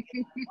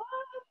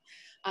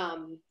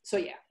 So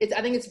yeah,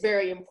 I think it's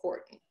very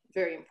important.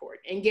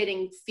 And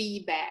getting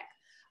feedback,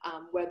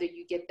 whether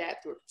you get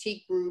that through a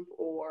critique group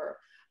or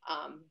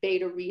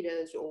beta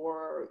readers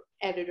or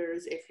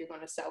editors, if you're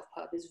going to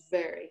self-pub, is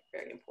very,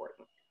 very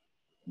important.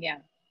 Yeah.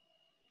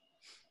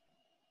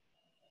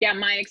 Yeah,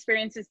 my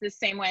experience is the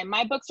same way.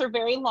 My books are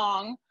very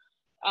long.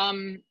 A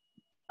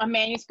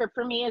manuscript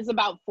for me is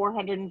about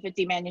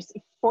 450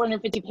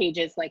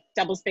 pages, like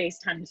double space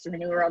times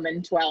New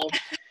Roman 12.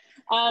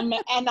 And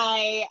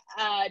I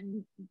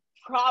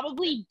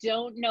probably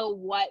don't know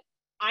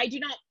I do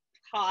not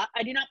plot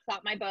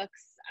my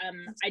books.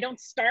 I don't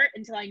start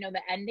until I know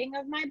the ending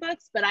of my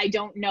books, but I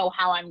don't know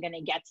how I'm going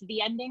to get to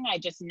the ending. I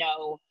just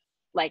know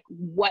like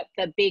what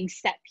the big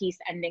set piece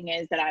ending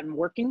is that I'm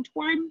working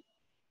toward.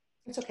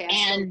 It's okay.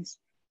 And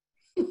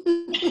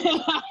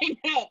I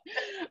know.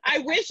 I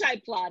wish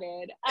I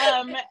plotted.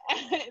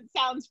 It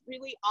sounds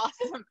really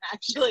awesome,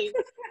 actually.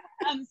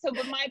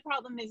 But my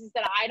problem is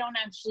that I don't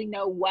actually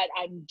know what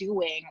I'm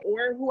doing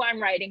or who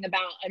I'm writing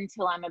about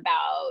until I'm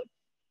about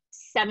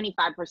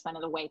 75%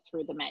 of the way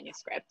through the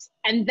manuscript.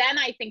 And then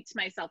I think to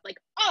myself, like,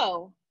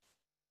 oh,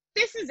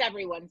 this is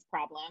everyone's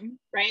problem,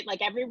 right?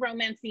 Like every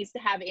romance needs to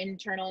have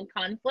internal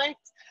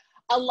conflict.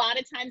 A lot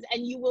of times,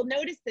 and you will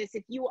notice this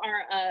if you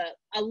are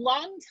a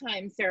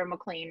long-time Sarah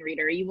MacLean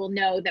reader, you will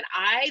know that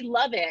I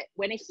love it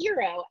when a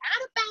hero,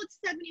 at about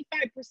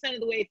 75%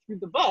 of the way through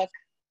the book,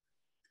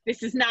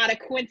 this is not a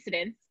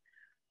coincidence,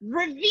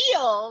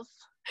 reveals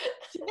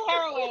to the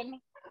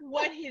heroine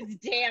what his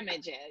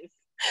damage is.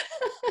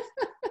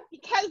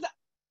 Because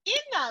in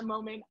that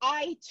moment,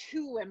 I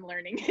too am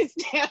learning his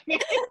damage.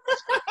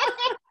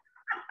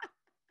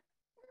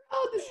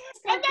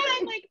 And then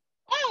I'm like,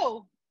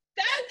 oh,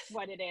 that's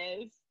what it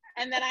is.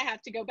 And then I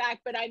have to go back.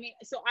 But I mean,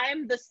 so I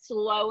am the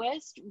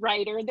slowest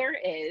writer there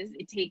is.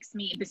 It takes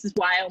me, this is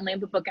why I only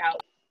have a book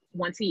out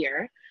once a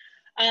year.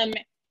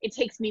 It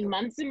takes me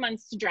months and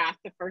months to draft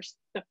the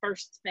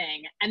first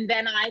thing. And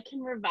then I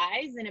can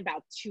revise in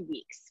about 2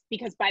 weeks.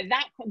 Because by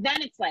that,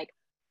 then it's like,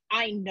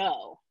 I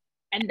know.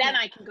 And then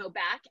I can go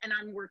back and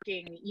I'm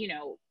working, you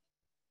know,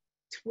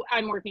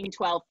 I'm working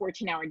 12,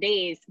 14-hour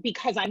days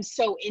because I'm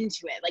so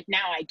into it. Like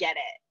now I get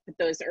it. But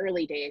those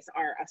early days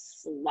are a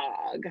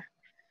slog.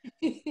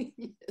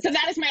 So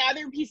that is my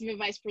other piece of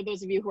advice for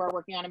those of you who are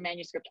working on a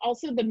manuscript.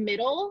 Also, the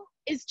middle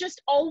is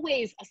just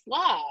always a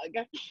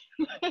slog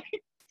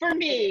for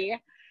me.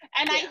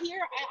 And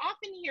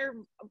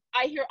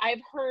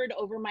I've heard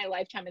over my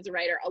lifetime as a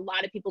writer, a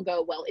lot of people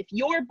go, well, if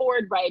you're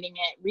bored writing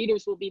it,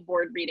 readers will be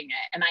bored reading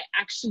it. And I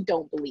actually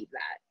don't believe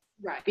that.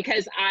 Right.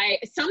 Because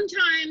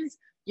sometimes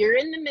you're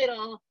in the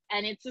middle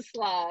and it's a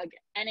slog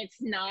and it's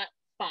not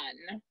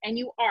fun and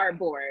you are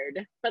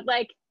bored, but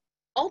like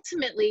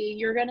ultimately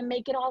you're going to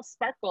make it all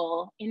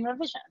sparkle in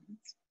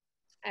revisions.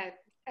 I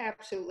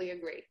absolutely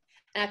agree.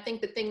 And I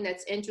think the thing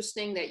that's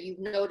interesting that you've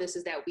noticed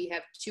is that we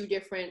have two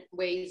different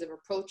ways of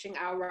approaching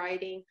our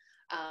writing.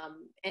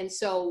 And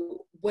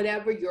so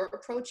whatever your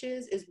approach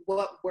is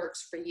what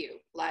works for you.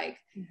 Like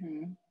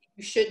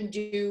you shouldn't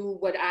do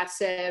what I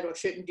said or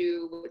shouldn't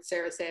do what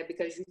Sarah said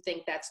because you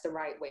think that's the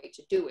right way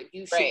to do it.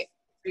 You should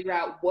figure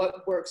out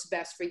what works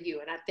best for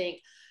you. And I think,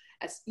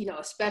 as you know,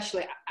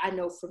 especially I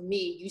know for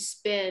me,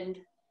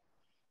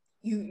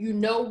 you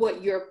know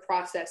what your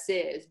process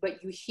is,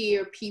 but you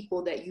hear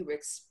people that you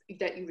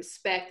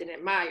respect and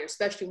admire,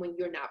 especially when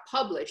you're not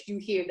published, you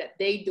hear that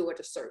they do it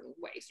a certain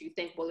way. So you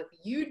think, well, if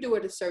you do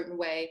it a certain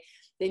way,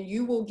 then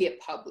you will get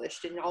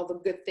published and all the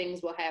good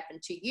things will happen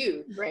to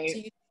you. Right. So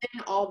you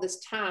spend all this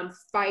time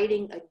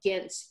fighting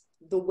against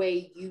the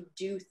way you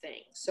do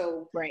things.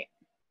 So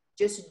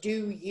just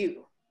do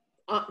you.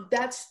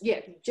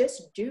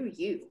 Just do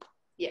you.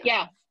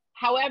 Yeah.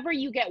 However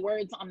you get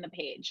words on the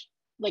page,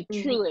 like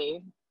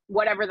truly,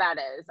 whatever that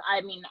is. I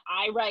mean,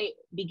 I write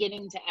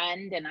beginning to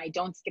end and I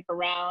don't skip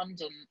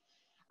around,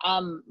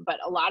 and but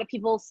a lot of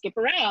people skip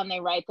around. They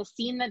write the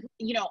scene that,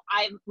 you know,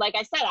 like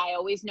I said, I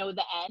always know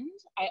the end.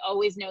 I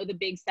always know the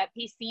big set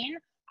piece scene.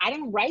 I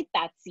don't write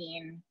that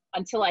scene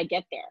until I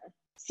get there.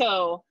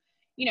 So,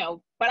 you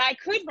know, but I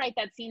could write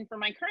that scene for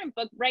my current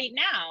book right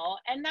now,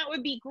 and that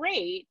would be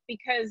great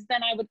because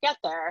then I would get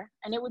there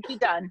and it would be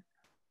done.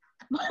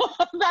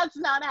 That's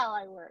not how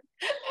I work.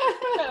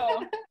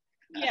 So,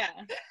 yeah.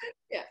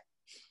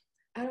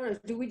 I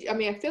don't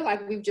know. I feel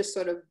like we've just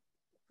sort of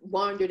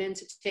wandered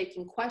into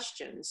taking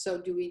questions. So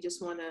do we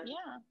just want to?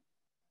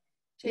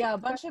 Yeah, a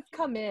bunch have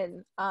come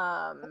in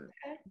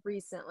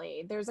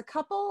recently. There's a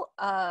couple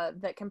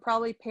that can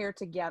probably pair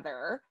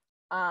together.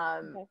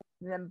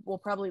 Then we'll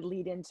probably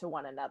lead into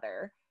one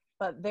another.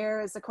 But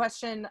there is a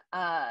question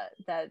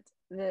that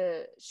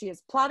she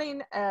is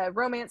plotting a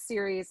romance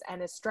series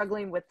and is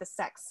struggling with the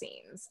sex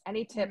scenes.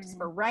 Any tips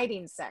for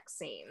writing sex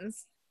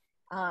scenes?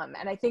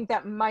 And I think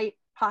that might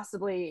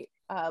possibly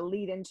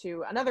lead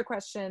into another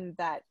question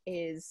that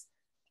is,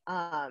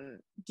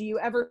 do you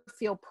ever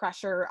feel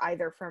pressure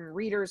either from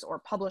readers or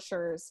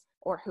publishers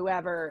or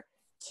whoever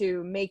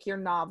to make your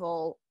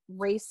novel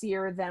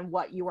racier than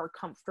what you are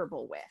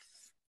comfortable with?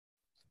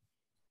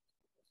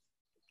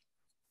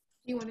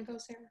 You want to go,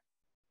 Sarah?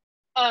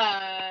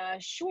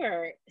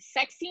 Sure.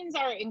 Sex scenes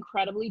are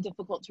incredibly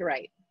difficult to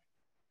write.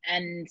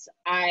 And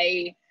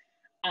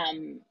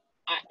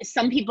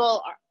some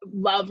people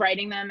love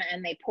writing them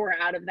and they pour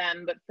out of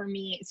them, but for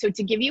me, so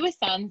to give you a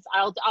sense,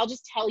 I'll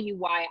just tell you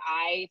why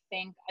I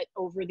think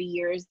over the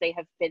years they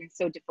have been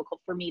so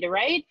difficult for me to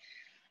write.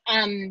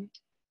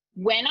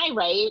 When I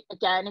write,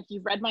 again, if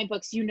you've read my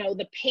books, you know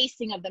the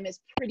pacing of them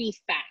is pretty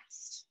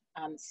fast.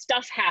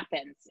 Stuff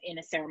happens in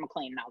a Sarah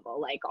MacLean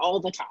novel, like all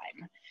the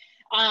time.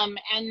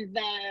 And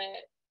the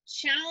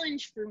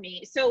challenge for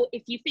me, so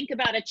if you think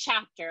about a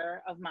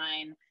chapter of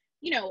mine,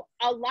 you know,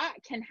 a lot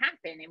can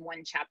happen in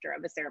one chapter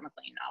of a Sarah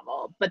MacLean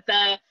novel, but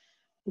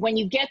when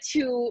you get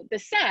to the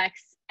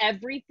sex,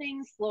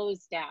 everything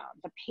slows down.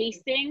 The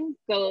pacing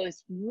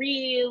goes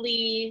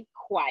really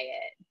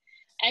quiet.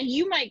 And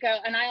you might go,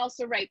 and I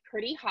also write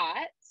pretty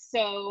hot.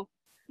 So,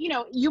 you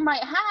know, you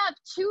might have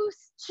two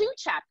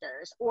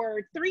chapters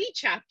or 3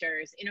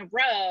 chapters in a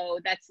row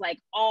that's like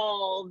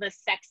all the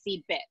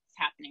sexy bits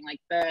happening,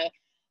 like the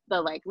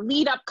like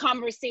lead up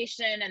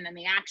conversation and then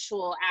the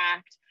actual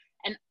act.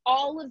 And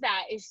all of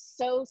that is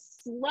so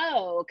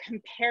slow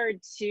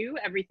compared to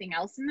everything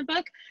else in the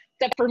book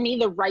that for me,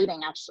 the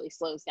writing actually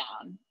slows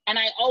down. And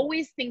I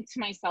always think to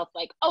myself,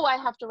 like, oh, I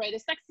have to write a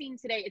sex scene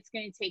today. It's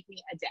going to take me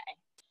a day.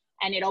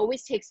 And it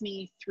always takes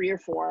me 3 or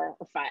 4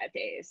 or 5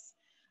 days.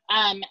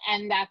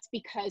 And that's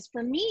because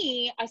for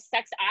me,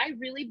 I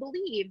really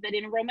believe that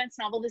in a romance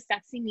novel, the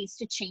sex scene needs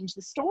to change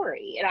the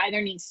story. It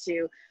either needs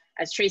to,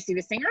 as Tracey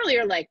was saying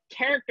earlier, like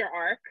character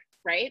arc,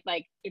 right?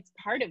 Like it's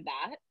part of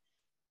that.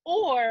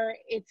 Or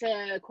it's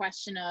a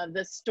question of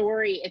the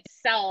story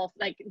itself,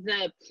 like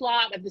the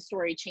plot of the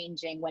story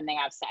changing when they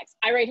have sex.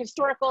 I write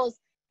historicals,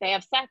 they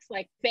have sex,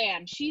 like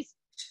bam, she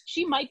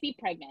might be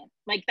pregnant.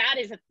 Like that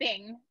is a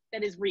thing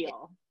that is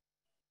real.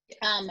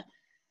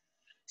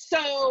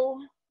 So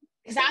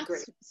that's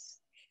Grace.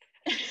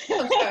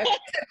 I'm sorry,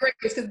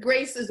 because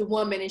Grace is a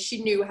woman and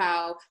she knew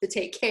how to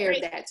take care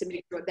of that to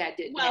make sure that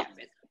didn't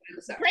happen.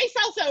 Grace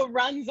also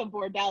runs a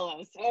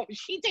bordello, so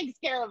she takes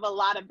care of a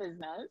lot of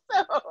business.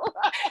 So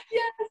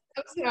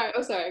yes,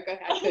 I'm sorry. Go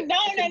ahead. No.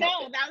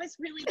 That was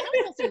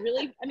also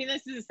really. I mean,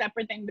 this is a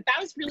separate thing, but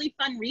that was really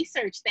fun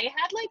research. They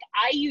had like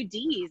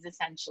IUDs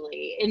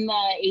essentially in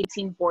the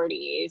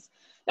 1840s.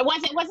 It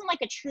wasn't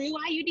like a true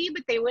IUD,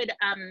 but they would.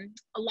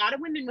 A lot of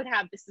women would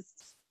have this.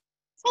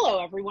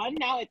 Hello, everyone.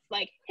 Now it's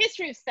like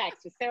History of Sex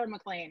with Sarah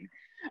MacLean.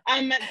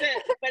 But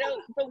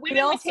women we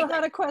also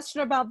had a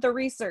question about the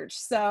research,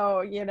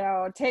 so you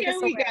know, take us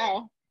away. Here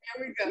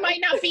we go.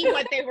 Might not be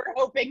what they were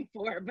hoping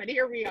for, but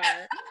here we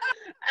are.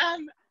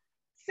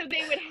 So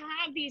they would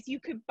have these.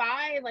 You could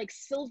buy like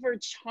silver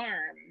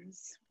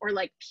charms or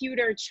like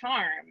pewter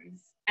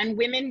charms, and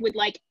women would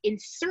like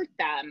insert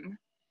them.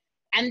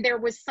 And there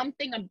was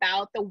something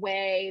about the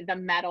way the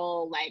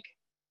metal like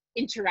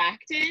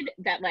interacted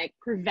that like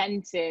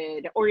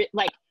prevented or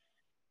like.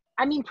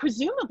 I mean,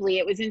 presumably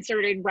it was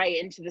inserted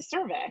right into the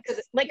cervix.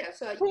 Like, yeah,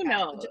 so who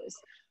knows?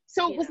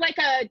 So it was like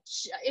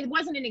it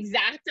wasn't an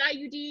exact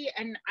IUD,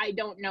 and I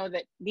don't know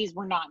that these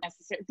were not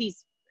necessary.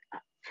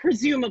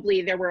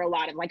 Presumably there were a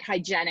lot of like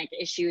hygienic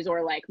issues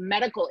or like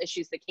medical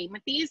issues that came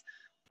with these,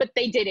 but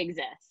they did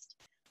exist,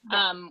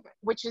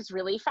 which is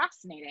really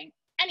fascinating.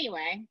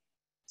 Anyway,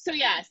 so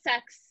yeah,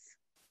 sex,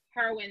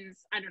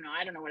 heroines, I don't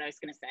know what I was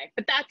going to say,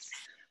 but that's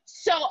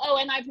so,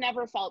 and I've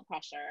never felt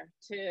pressure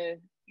to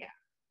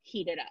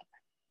heat it up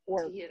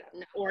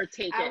or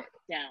take it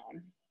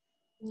down.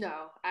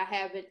 No, I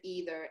haven't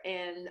either.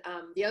 And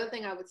the other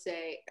thing I would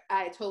say,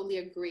 I totally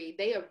agree.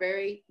 They are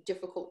very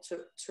difficult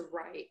to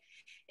write.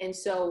 And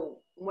so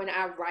when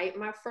I write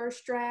my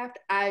first draft,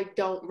 I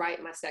don't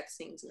write my sex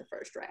scenes in the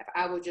first draft.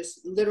 I will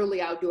just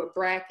I'll do a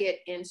bracket,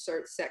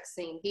 insert sex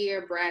scene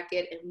here,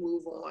 bracket, and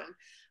move on.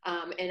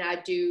 And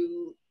I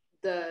do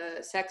the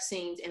sex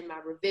scenes in my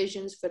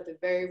revisions for the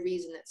very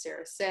reason that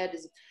Sarah said,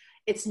 is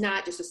it's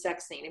not just a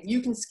sex scene. If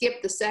you can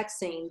skip the sex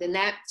scene, then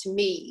that to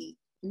me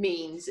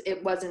means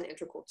it wasn't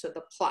integral to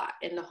the plot.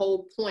 And the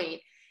whole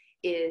point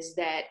is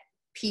that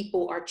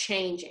people are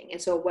changing.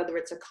 And so whether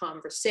it's a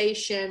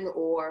conversation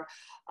or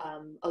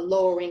a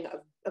lowering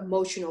of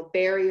emotional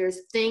barriers,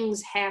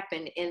 things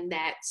happen in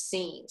that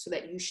scene so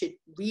that you should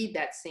read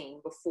that scene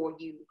before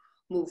you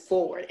move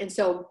forward. And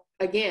so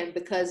again,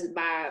 because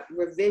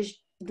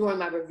during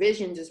my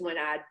revisions is when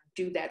I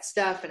do that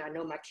stuff and I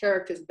know my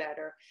characters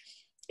better,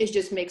 it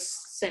just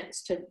makes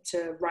sense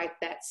to write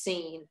that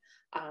scene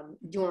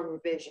during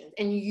revisions.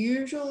 And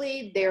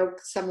usually they're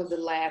some of the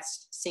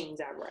last scenes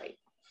I write.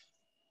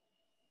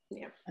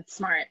 Yeah, that's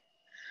smart.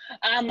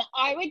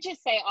 I would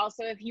just say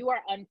also, if you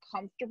are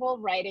uncomfortable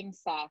writing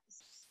sex,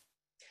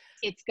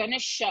 it's gonna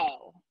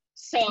show.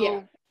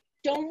 So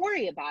don't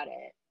worry about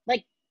it.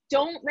 Like,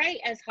 don't write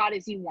as hot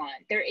as you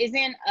want. There's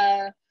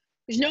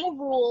no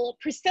rule.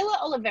 Priscilla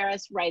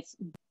Oliveras writes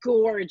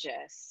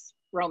gorgeous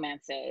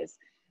romances,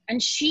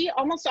 and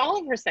almost all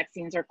of her sex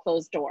scenes are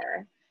closed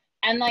door.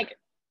 And like,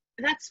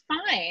 that's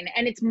fine.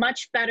 And it's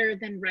much better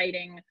than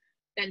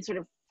sort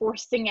of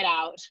forcing it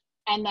out.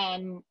 And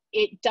then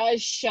it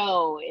does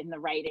show in the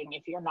writing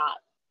if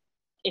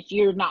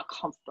you're not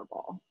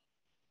comfortable.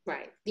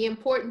 Right. The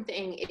important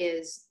thing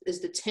is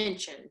the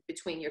tension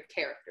between your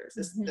characters,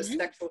 the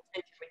sexual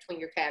tension between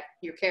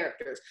your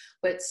characters.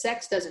 But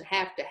sex doesn't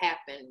have to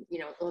happen,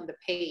 on the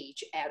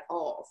page at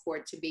all for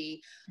it to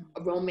be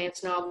a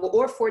romance novel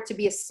or for it to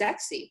be a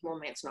sexy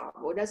romance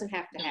novel. It doesn't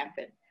have to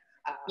happen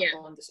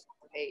on the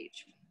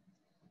page.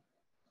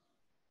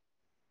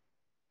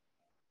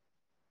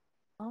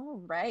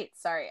 All right.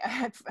 Sorry,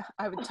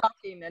 I was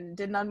talking and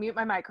didn't unmute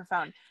my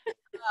microphone.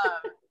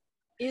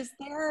 Is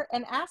there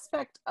an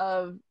aspect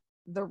of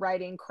the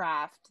writing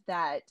craft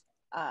that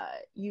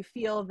you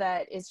feel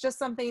that is just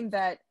something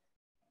that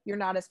you're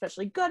not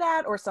especially good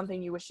at, or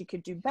something you wish you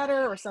could do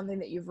better, or something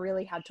that you've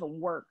really had to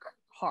work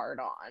hard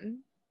on?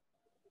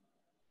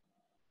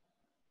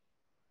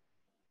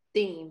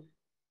 Theme.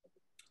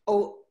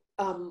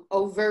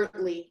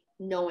 Overtly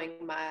knowing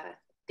my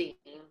theme,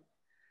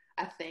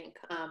 I think.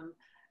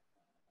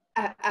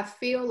 I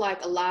feel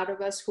like a lot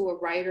of us who are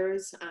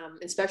writers,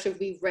 especially if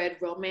we've read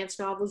romance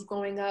novels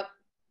growing up,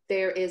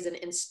 there is an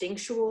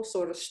instinctual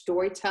sort of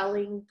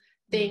storytelling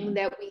thing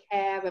that we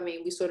have. I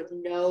mean, we sort of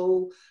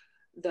know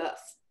the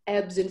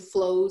ebbs and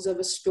flows of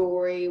a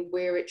story,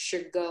 where it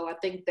should go. I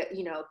think that,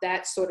 you know,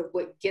 that's sort of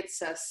what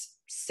gets us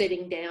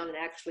sitting down and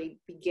actually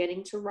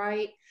beginning to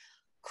write.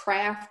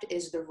 Craft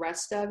is the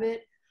rest of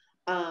it.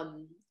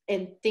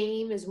 And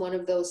theme is one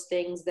of those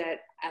things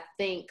that I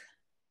think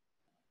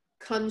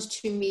comes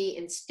to me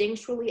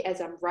instinctually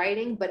as I'm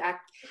writing, but I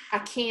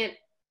can't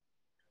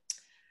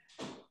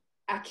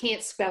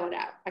spell it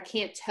out. I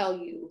can't tell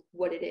you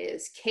what it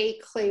is.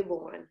 Kate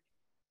Claiborne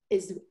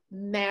is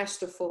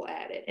masterful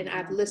at it. And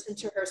I've listened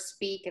to her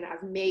speak, and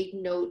I've made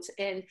notes,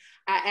 and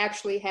I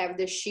actually have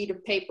this sheet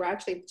of paper. I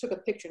actually took a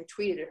picture and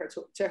tweeted it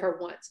to her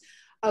once,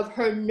 of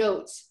her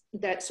notes,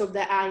 so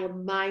that I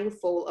am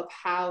mindful of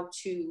how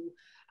to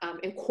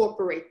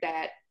incorporate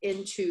that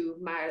into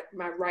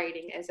my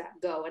writing as I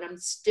go. And I'm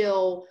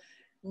still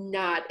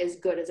not as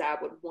good as I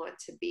would want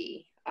to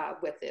be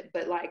with it,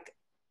 but like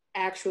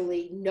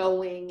actually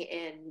knowing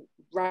and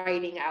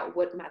writing out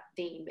what my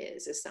theme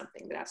is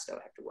something that I still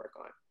have to work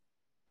on.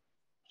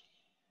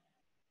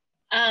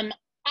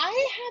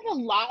 I have a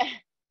lot,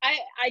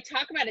 I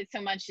talk about it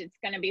so much, it's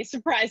going to be a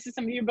surprise to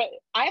some of you, but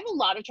I have a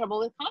lot of trouble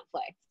with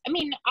conflict. I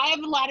mean, I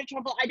have a lot of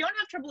trouble. I don't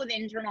have trouble with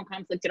internal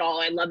conflict at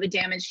all. I love a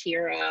damaged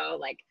hero,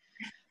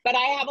 but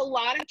I have a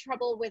lot of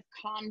trouble with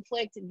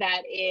conflict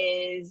that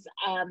is,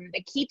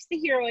 that keeps the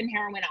hero and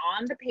heroine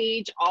on the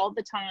page all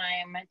the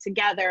time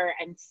together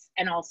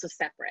and also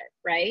separate,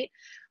 right?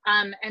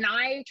 And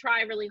I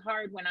try really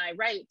hard when I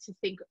write to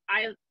think,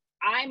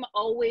 I'm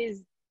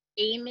always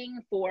aiming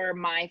for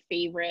my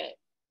favorite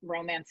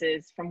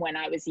romances from when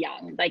I was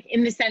young, like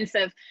in the sense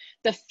of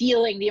the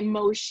feeling, the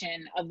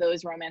emotion of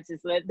those romances,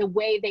 the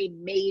way they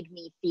made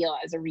me feel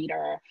as a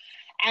reader.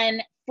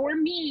 And for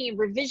me,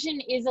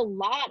 revision is a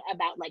lot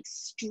about like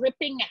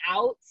stripping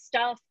out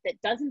stuff that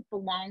doesn't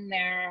belong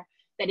there,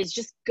 that is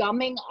just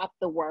gumming up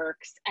the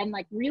works, and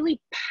like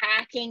really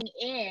packing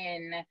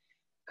in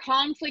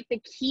conflict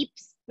that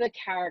keeps the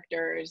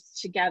characters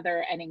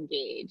together and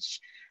engaged.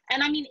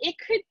 And I mean,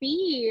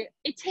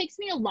 it takes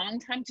me a long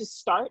time to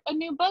start a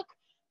new book,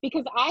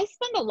 because I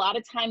spend a lot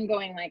of time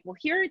going like, well,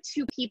 here are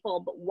two people,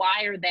 but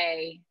why are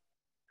they,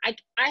 I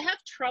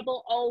have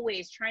trouble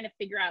always trying to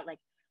figure out like,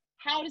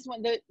 how does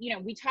one,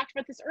 we talked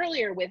about this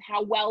earlier with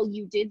how well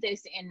you did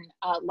this in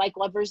Like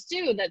Lovers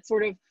Do, that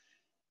sort of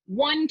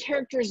one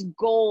character's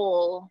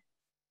goal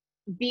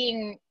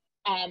being,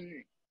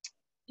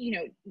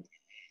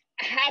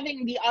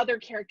 having the other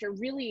character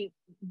really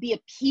be a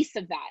piece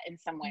of that in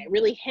some way,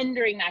 really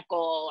hindering that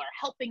goal or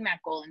helping that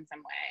goal in some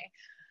way.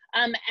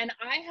 And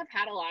I have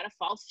had a lot of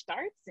false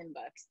starts in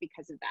books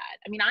because of that.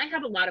 I mean, I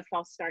have a lot of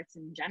false starts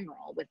in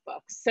general with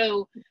books.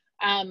 So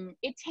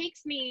it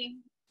takes me,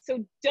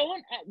 so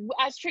don't,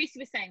 as Tracey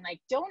was saying, like,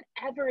 don't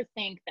ever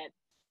think that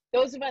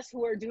those of us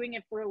who are doing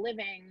it for a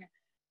living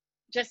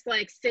just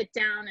like sit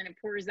down and it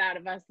pours out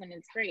of us and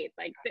it's great.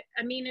 Like,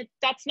 I mean,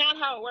 that's not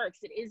how it works.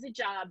 It is a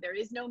job. There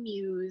is no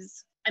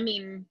muse. I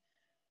mean,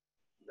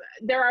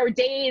 there are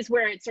days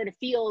where it sort of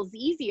feels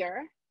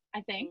easier,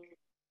 I think.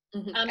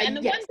 And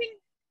the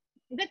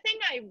the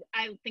thing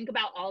I think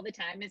about all the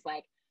time is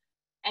like,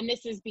 and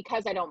this is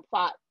because I don't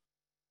plot,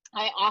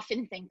 I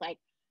often think like,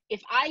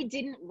 if I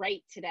didn't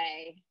write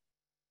today,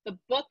 the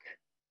book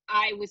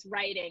I was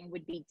writing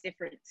would be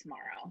different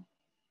tomorrow,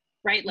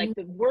 right? Like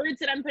the words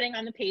that I'm putting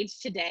on the page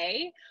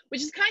today,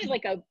 which is kind of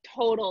like a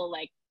total,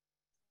 like,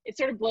 it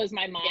sort of blows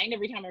my mind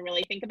every time I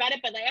really think about it.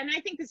 But like, and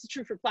I think this is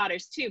true for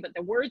plotters too, but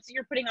the words that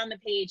you're putting on the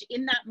page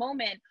in that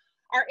moment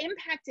are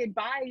impacted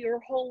by your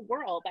whole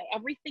world, by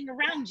everything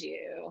around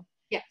you.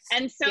 Yes.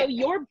 And so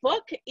your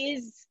book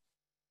is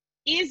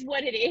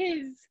what it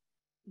is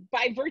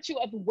by virtue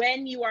of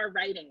when you are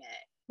writing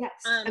it. Yes.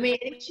 I mean,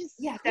 which is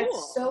cool.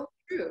 That's so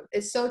true.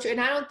 It's so true.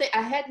 And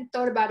I hadn't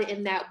thought about it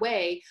in that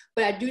way,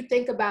 but I do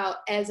think about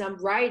as I'm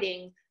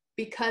writing,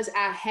 because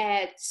I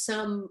had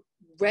some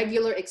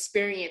regular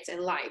experience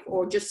in life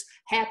or just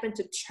happened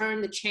to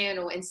turn the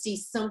channel and see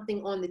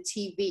something on the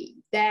TV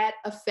that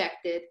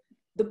affected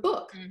the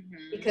book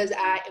because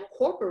I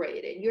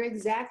incorporated it. You're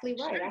exactly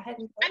right. Sure. I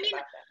hadn't thought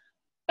about that.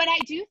 But I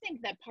do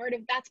think that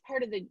that's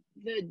part of the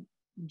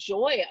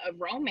joy of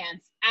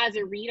romance as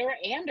a reader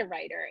and a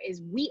writer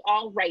is we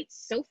all write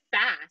so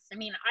fast. I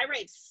mean, I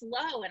write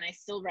slow and I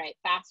still write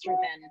faster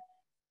than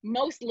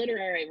most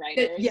literary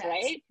writers,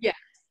 right?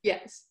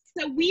 Yes.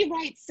 So we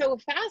write so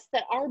fast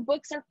that our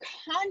books are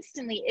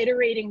constantly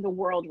iterating the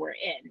world we're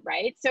in,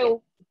 right?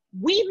 So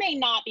we may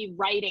not be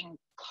writing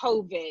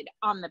COVID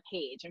on the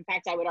page. In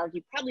fact, I would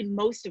argue probably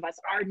most of us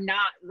are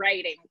not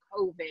writing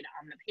COVID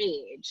on the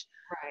page.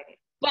 Right.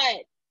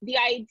 But the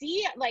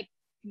idea, like,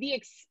 the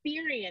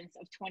experience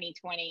of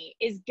 2020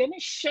 is going to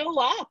show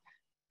up.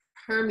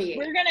 Permeate.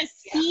 We're going to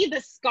see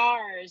the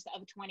scars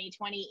of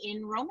 2020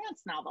 in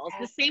romance novels,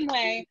 the same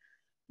way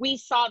we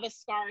saw the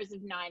scars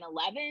of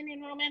 9/11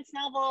 in romance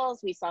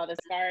novels. We saw the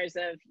scars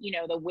of, you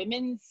know,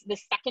 the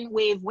second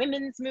wave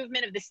women's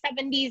movement of the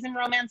 70s in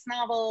romance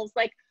novels.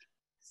 Like,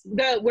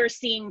 we're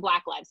seeing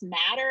Black Lives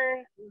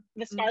Matter,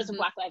 the scars of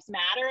Black Lives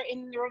Matter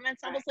in the romance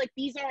novels. Like,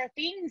 these are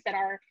things that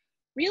are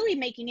really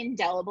making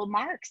indelible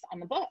marks on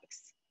the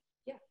books.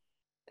 Yeah,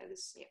 that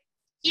is, yeah.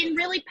 In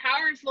really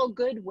powerful,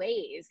 good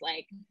ways.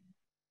 Like,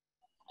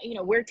 you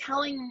know, we're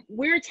telling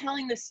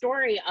the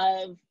story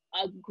of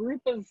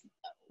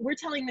we're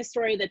telling the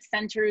story that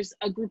centers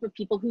a group of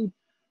people who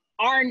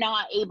are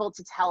not able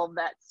to tell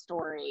that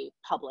story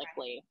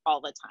publicly all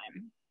the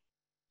time.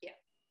 Yeah,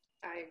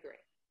 I agree.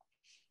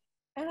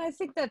 And I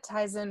think that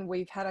ties in,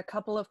 we've had a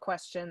couple of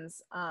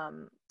questions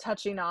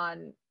touching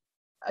on,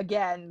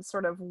 again,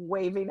 sort of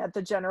waving at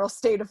the general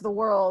state of the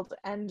world.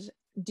 And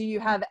do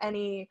you have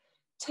any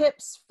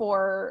tips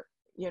for,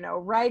 you know,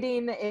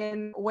 writing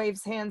in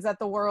waves hands at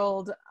the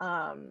world,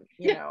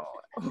 you know,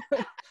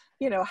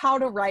 you know, how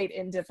to write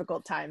in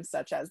difficult times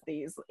such as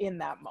these in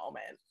that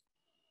moment?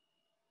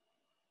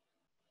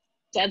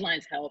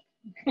 Deadlines help.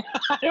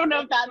 I don't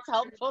know if that's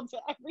helpful to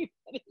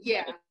everybody.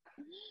 Yeah.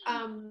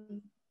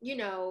 You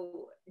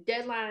know,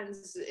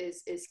 deadlines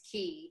is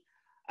key.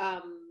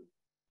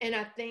 And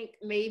I think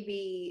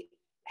maybe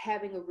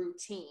having a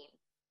routine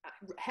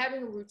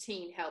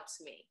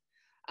helps me.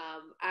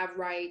 I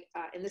write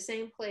in the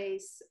same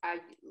place. I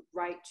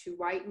write to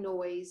white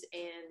noise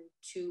and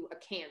to a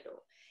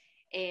candle.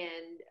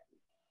 And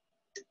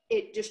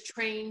it just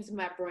trains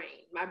my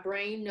brain. My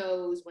brain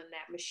knows when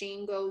that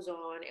machine goes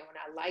on and when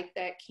I light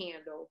that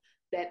candle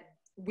that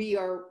we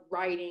are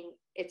writing,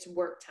 it's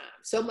work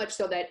time. So much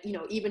so that, you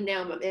know, even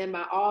now I'm in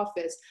my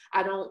office,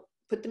 I don't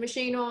put the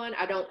machine on,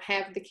 I don't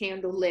have the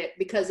candle lit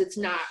because it's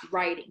not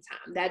writing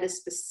time. That is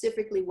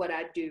specifically what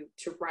I do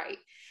to write.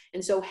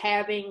 And so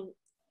having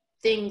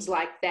things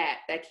like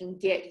that can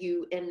get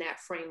you in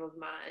that frame of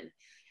mind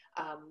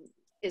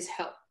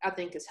I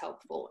think is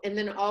helpful. And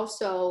then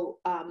also,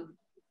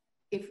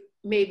 if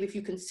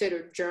you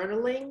consider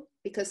journaling,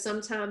 because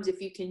sometimes if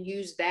you can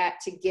use that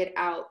to get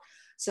out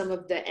some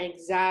of the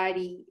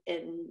anxiety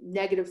and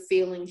negative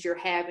feelings you're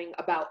having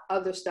about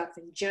other stuff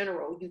in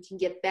general, you can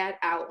get that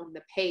out on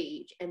the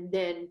page and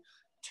then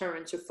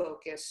turn to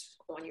focus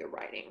on your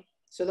writing.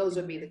 So those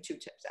would be the 2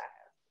 tips I have.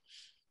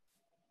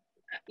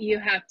 You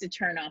have to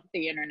turn off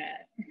the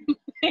internet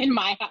in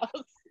my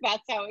house.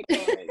 That's how it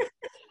goes.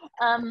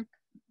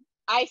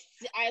 I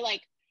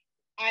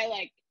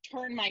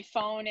turn my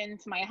phone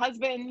into my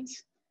husband,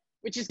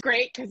 which is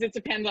great because it's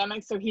a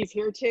pandemic, so he's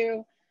here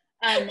too.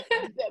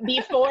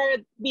 Before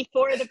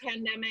the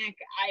pandemic,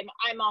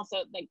 I'm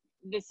also, like,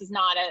 this is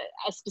not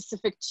a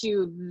specific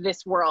to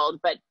this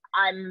world, but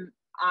I'm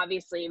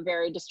obviously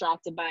very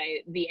distracted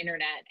by the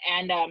internet.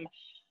 And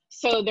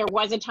so there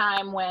was a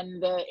time when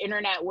the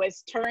internet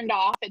was turned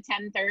off at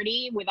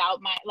 10:30 without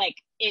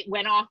it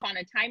went off on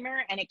a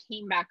timer and it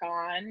came back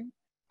on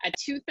at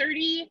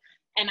 2:30,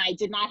 and I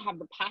did not have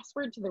the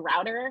password to the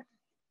router.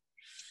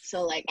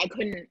 So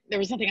there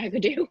was nothing I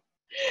could do.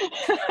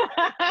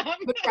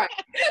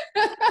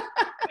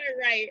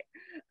 Right.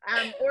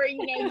 Or,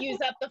 you know, use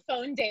up the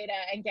phone data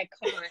and get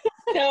caught.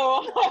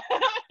 So,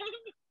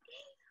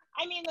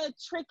 I mean, the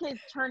trick is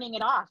turning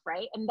it off,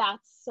 right? And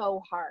that's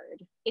so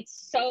hard.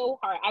 It's so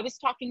hard. I was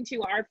talking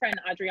to our friend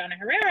Adriana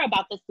Herrera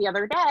about this the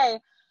other day,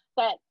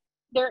 that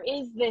there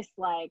is this,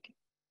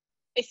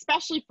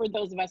 especially for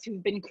those of us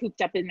who've been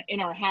cooped up in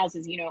our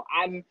houses, you know,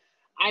 I'm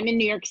in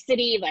New York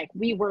City,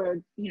 we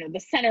were, you know, the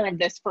center of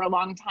this for a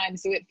long time.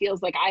 So it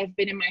feels like I've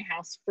been in my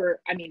house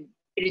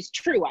it is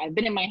true. I've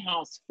been in my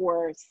house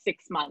for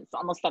 6 months,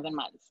 almost 7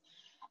 months.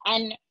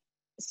 And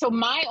so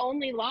my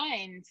only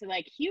line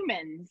to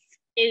humans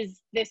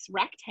is this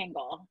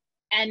rectangle.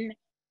 And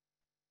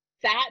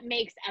that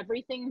makes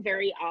everything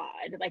very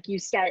odd.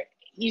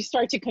 You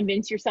start to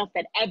convince yourself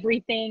that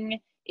everything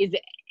is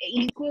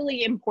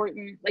equally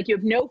important. You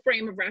have no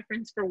frame of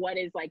reference for what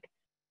is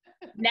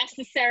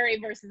necessary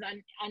versus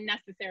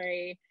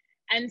unnecessary.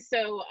 And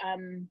so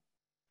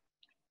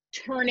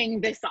turning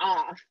this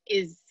off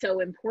is so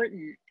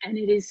important, and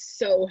it is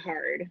so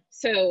hard.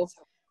 So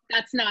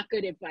that's not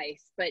good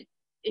advice, but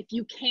if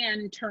you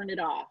can turn it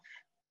off,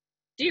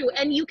 do.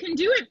 And you can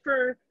do it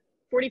for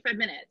 45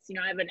 minutes. You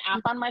know, I have an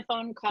app on my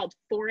phone called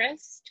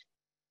Forest,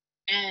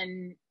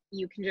 and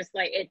you can just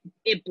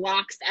it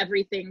blocks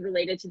everything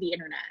related to the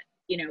internet,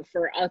 you know,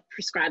 for a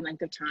prescribed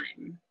length of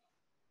time.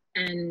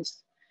 And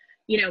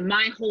you know,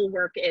 my whole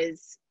work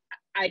is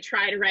I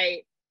try to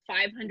write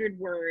 500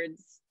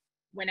 words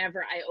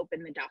whenever I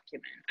open the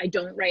document. I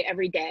don't write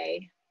every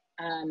day,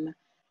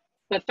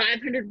 but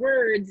 500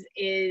 words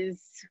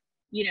is,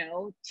 you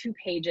know, 2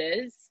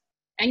 pages.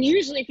 And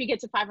usually if you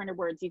get to 500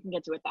 words, you can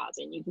get to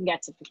 1,000, you can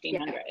get to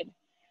 1,500. Yeah.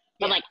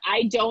 But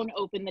I don't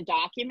open the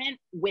document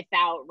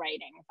without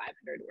writing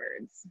 500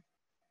 words.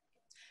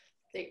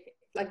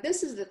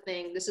 This is the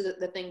thing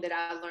that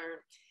I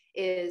learned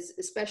is,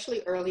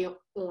 especially early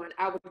on,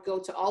 I would go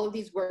to all of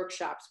these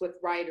workshops with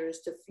writers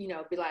to, you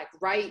know, be like,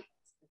 write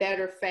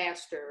better,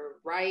 faster,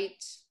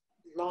 write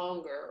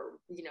longer,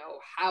 you know,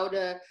 how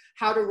to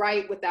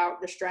write without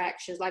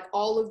distractions, like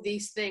all of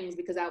these things,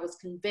 because I was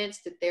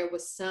convinced that there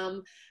was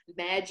some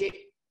magic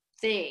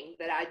thing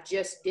that I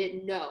just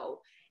didn't know,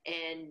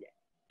 and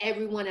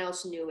everyone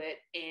else knew it,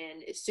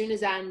 and as soon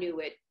as I knew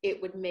it,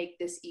 it would make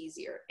this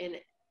easier. And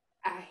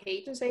I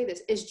hate to say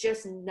this, it's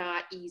just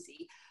not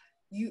easy.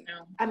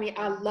 I mean,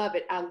 I love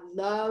it. I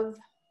love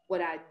what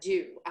I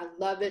do. I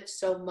love it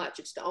so much.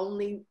 It's the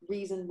only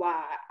reason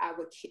why I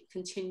would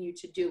continue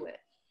to do it.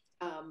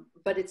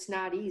 But it's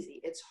not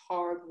easy. It's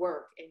hard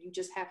work, and you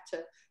just have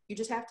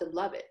to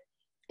love it.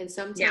 And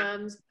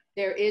sometimes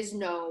there is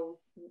no,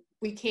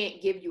 we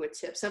can't give you a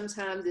tip.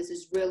 Sometimes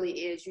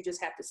you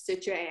just have to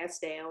sit your ass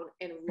down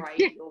and write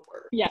your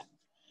work. Yeah.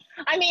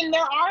 I mean,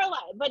 there are a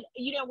lot, but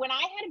you know, when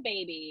I had a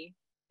baby,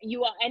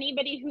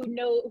 anybody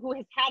who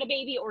has had a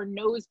baby or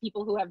knows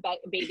people who have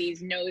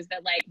babies knows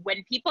that, like,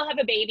 when people have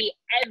a baby,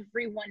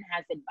 everyone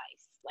has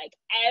advice. Like,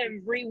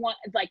 everyone,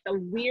 like the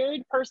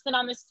weird person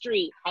on the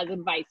street has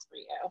advice for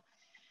you.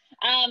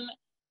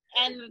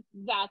 And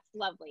that's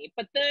lovely.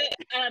 But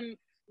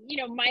you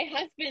know, my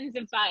husband's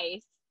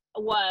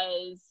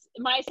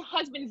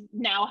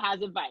now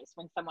has advice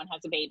when someone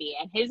has a baby,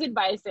 and his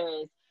advice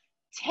is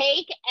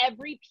take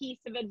every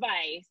piece of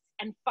advice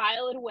and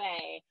file it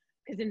away,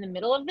 because in the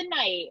middle of the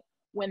night,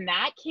 when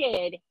that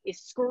kid is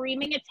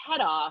screaming its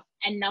head off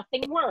and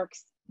nothing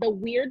works, the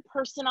weird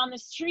person on the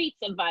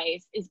street's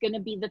advice is going to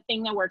be the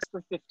thing that works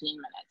for 15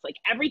 minutes. Like,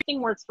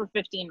 everything works for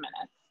 15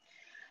 minutes.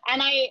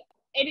 And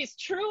it is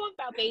true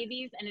about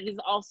babies, and it is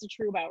also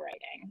true about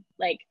writing.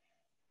 Like,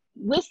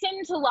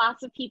 listen to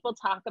lots of people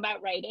talk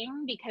about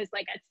writing, because,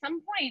 like, at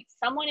some point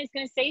someone is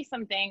going to say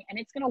something and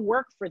it's going to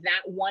work for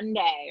that one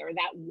day or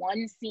that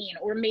one scene,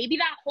 or maybe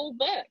that whole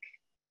book.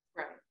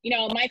 Right. You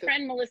know, my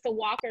friend Melissa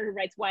Walker, who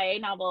writes YA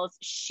novels,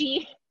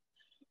 she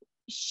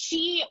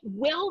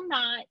will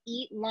not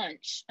eat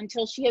lunch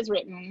until she has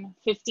written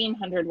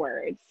 1,500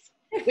 words,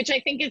 which I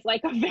think is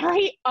like a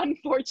very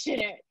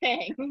unfortunate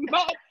thing.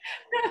 But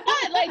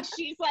like,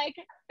 she's like,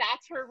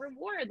 that's her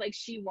reward. Like,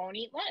 she won't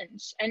eat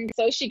lunch. And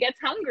so she gets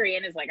hungry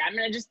and is like, I'm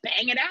going to just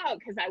bang it out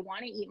because I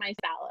want to eat my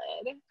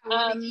salad.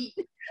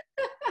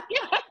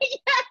 Yeah.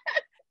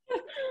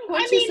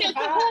 I mean, there's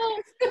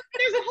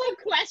a whole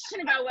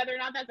question about whether or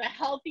not that's a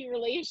healthy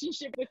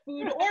relationship with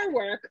food or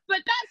work, but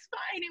that's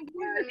fine. It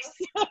works.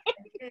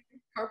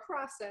 Her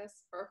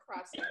process.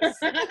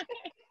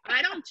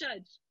 I don't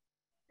judge.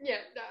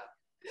 Yeah,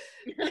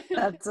 no.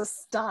 That's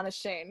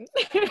astonishing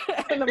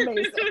and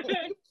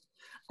amazing.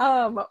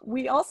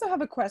 We also have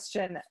a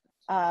question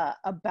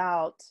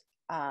about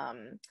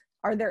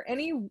are there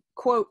any,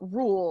 quote,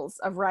 rules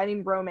of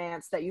writing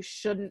romance that you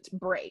shouldn't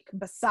break,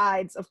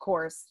 besides, of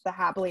course, the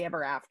happily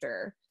ever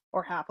after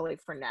or happily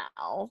for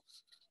now?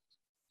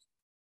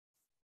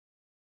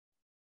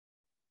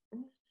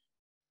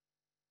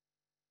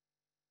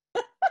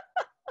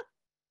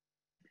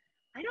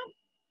 I don't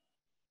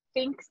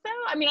think so.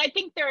 I mean, I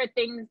think there are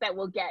things that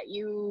will get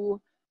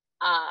you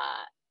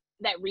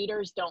that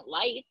readers don't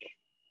like,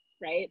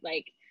 right?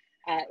 Like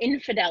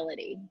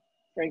infidelity,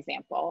 for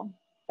example.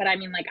 But I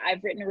mean, like,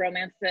 I've written a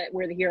romance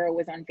where the hero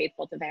was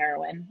unfaithful to the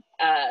heroine.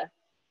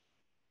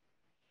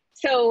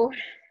 So,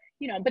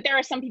 you know, but there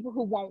are some people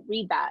who won't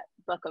read that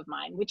book of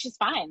mine, which is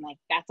fine. Like,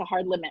 that's a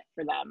hard limit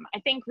for them. I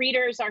think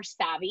readers are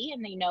savvy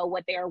and they know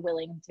what they are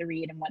willing to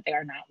read and what they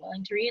are not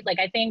willing to read. Like,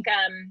 I think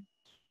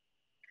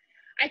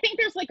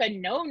there's like a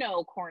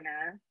no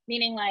corner,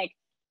 meaning like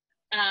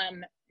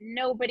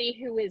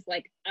nobody who is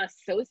like a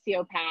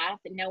sociopath,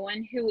 no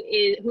one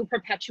who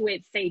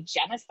perpetuates, say,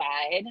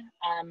 genocide,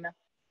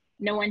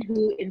 no one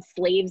who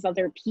enslaves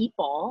other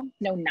people,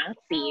 no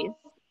Nazis.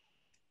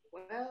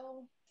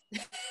 Well,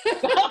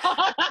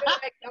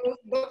 like those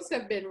books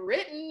have been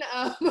written.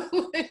 That's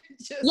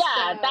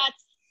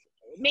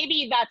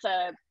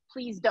a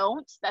please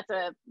don't. That's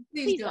a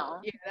please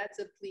don't. Yeah, that's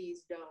a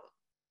please don't.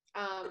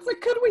 It's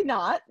like, could we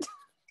not?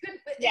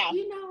 Yeah.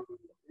 You know,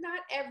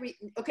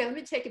 okay, let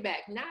me take it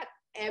back. Not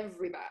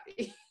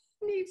everybody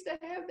needs to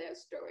have their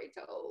story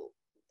told.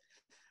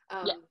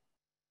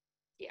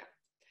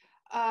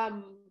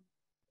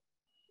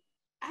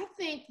 I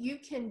think you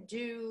can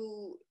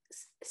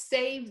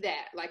save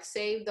that, like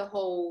save the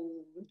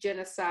whole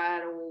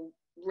genocidal,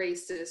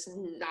 racist,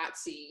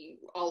 Nazi,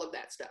 all of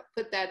that stuff.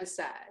 Put that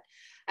aside.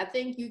 I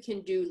think you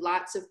can do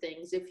lots of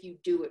things if you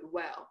do it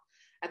well.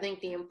 I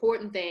think the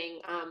important thing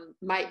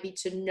might be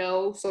to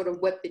know sort of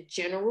what the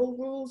general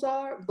rules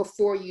are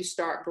before you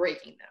start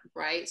breaking them,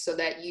 right? So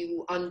that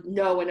you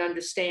know and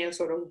understand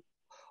sort of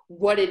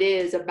what it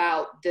is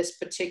about this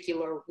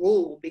particular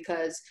rule,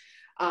 because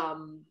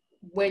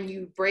when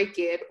you break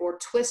it or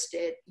twist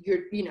it,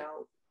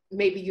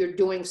 maybe you're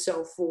doing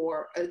so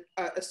for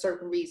a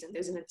certain reason.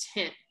 There's an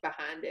intent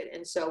behind it.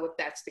 And so if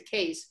that's the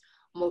case,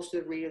 most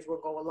of the readers will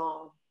go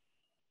along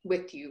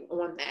with you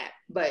on that.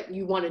 But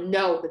you want to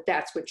know that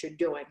that's what you're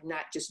doing,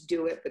 not just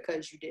do it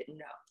because you didn't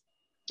know.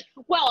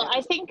 Well,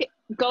 I think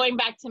going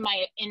back to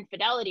my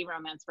infidelity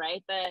romance,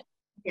 right?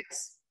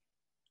 Yes.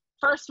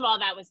 First of all,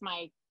 that was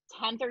my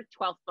 10th or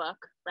 12th book,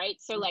 right?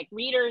 So like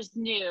readers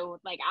knew,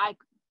 like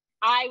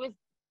I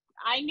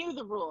knew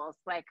the rules,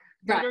 like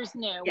readers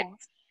knew.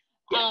 Yes.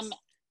 Yes.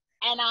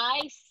 And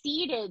I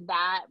seeded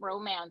that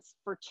romance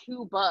for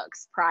 2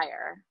 books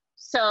prior.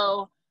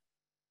 So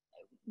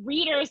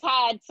readers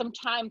had some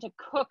time to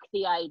cook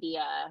the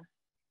idea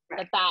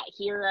that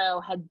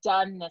hero had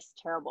done this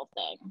terrible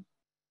thing.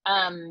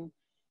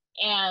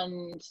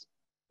 And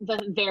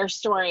their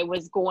story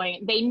was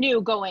they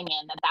knew going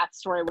in that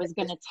story was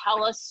going to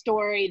tell a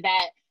story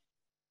that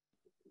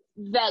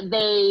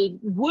they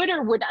would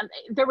or would,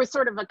 there was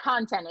sort of a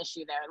content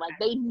issue there. Like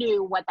they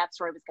knew what that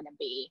story was going to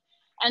be.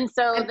 And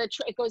so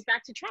it goes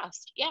back to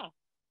trust. Yeah.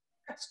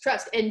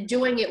 Trust and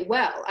doing it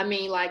well. I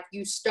mean, like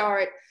you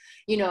start,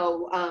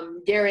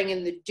 Daring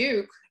in the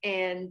Duke,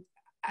 and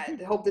I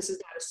hope this is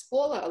not a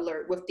spoiler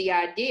alert, with the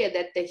idea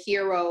that the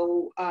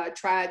hero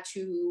tried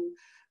to,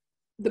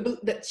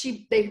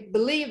 they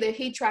believe that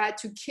he tried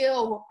to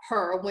kill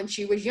her when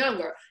she was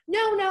younger.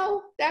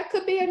 No, that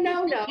could be a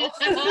no-no. In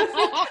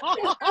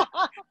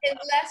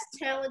less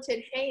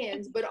talented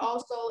hands, but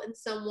also in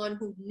someone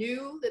who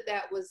knew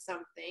that was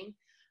something.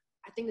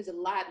 I think there's a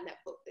lot in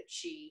that book that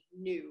she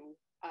knew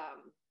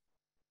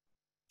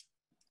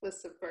was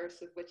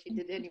subversive, what she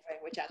did anyway,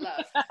 which I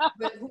love,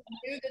 but who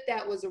knew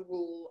that was a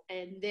rule.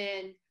 And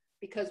then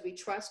because we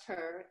trust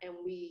her and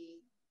we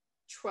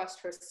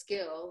trust her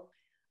skill,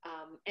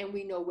 and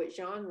we know what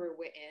genre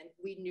we're in,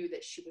 we knew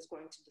that she was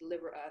going to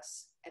deliver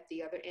us at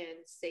the other end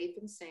safe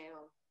and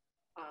sound,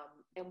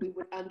 and we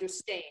would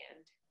understand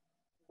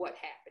what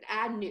happened.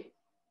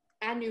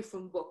 I knew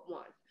from book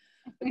 1,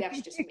 but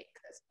that's just me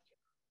because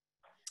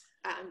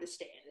I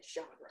understand the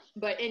genre.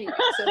 But anyway,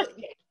 so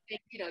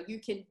you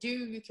can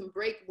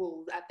break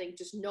rules. I think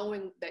just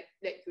knowing that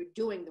you're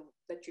doing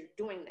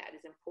that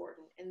is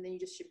important, and then you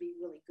just should be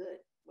really good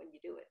when you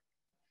do it.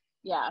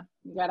 Yeah,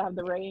 you gotta have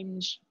the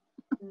range.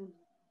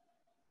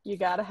 You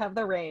gotta have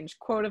the range.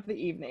 Quote of the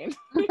evening.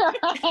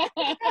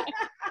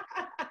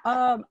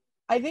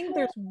 I think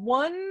there's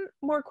one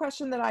more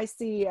question that I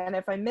see, and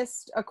if I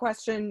missed a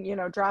question,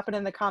 drop it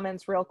in the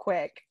comments real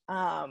quick.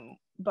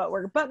 But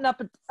we're butting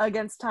up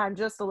against time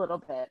just a little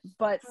bit.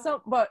 But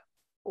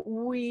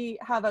we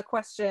have a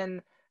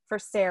question for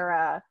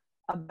Sarah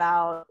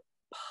about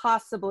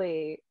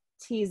possibly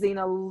teasing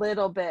a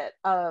little bit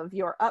of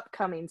your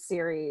upcoming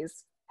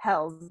series,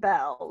 Hell's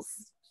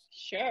Bells.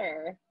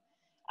 Sure.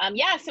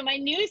 So my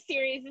new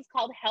series is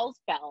called Hell's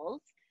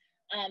Bells.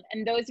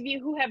 And those of you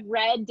who have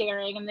read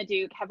Daring and the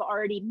Duke have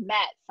already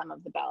met some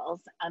of the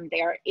bells.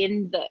 They are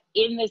in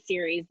the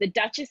series. The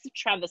Duchess of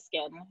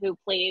Treviskin, who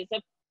plays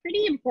a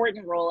pretty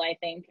important role, I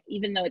think,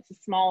 even though it's a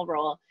small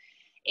role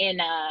in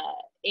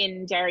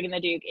Daring and the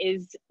Duke,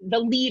 is the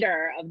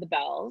leader of the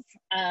bells.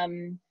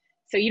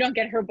 So you don't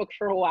get her book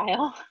for a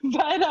while,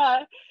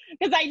 but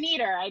because I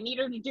need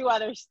her to do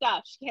other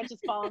stuff. She can't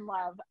just fall in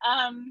love.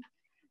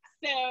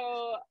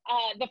 So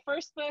the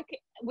first book,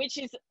 which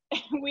is,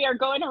 we are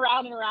going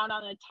around and around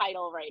on a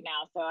title right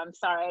now, so I'm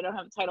sorry I don't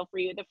have a title for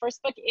you. The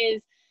first book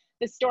is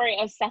the story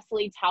of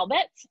Cecily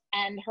Talbot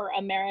and her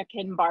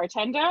American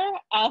bartender,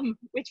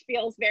 which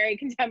feels very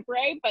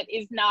contemporary, but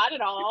is not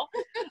at all,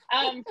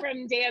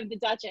 from Day of the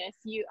Duchess.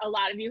 A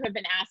lot of you have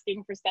been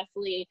asking for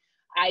Cecily.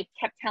 I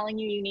kept telling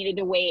you needed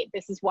to wait.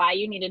 This is why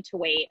you needed to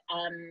wait.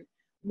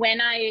 When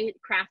I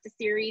craft a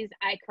series,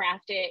 I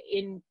craft it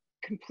in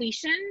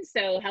completion.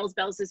 So Hell's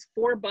Bells is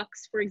 4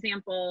 books, for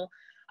example,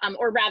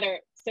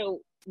 so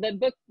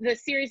the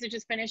series that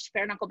just finished,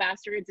 Bare Knuckle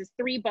Bastards, is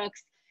 3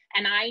 books.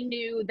 And I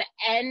knew the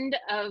end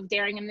of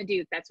Daring and the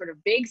Duke, that sort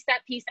of big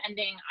set piece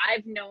ending,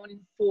 I've known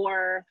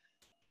for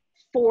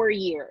 4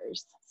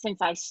 years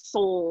since I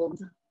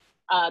sold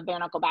Bare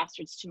Knuckle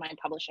Bastards to my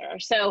publisher.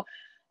 So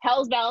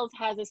Hell's Bells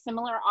has a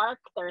similar arc.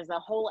 There's a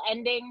whole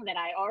ending that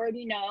I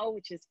already know,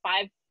 which is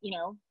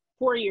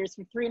 4 years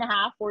from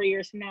 3.5, 4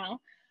 years from now.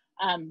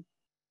 I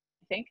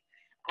think.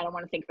 I don't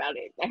want to think about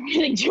it. I'm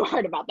really too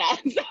hard about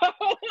that.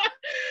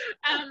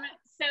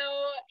 So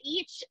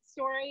each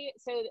story,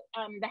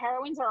 the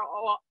heroines are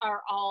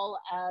all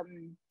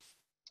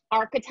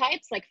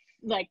archetypes,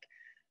 like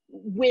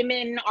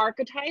women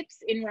archetypes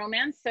in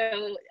romance.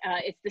 So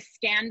it's the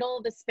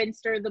Scandal, the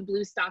Spinster, the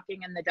Blue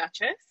Stocking, and the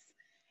Duchess.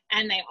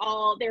 And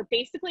they're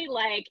basically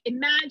like,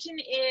 imagine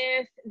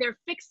if they're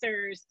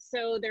fixers.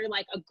 So they're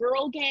like a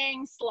girl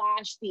gang /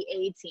 the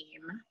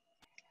A-team.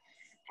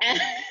 And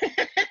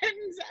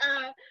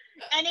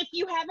if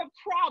you have a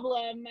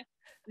problem,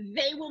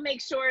 they will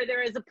make sure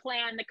there is a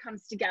plan that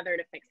comes together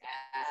to fix it.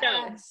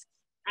 So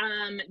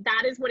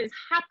that is what is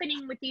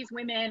happening with these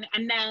women.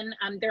 And then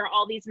there are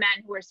all these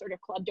men who are sort of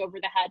clubbed over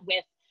the head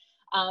with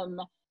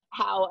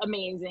how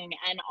amazing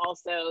and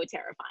also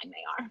terrifying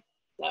they are.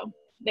 So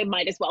they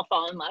might as well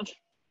fall in love.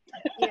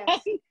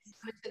 Yes,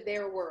 into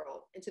their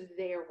world.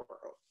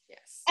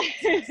 Yes.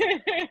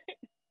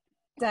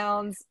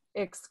 Sounds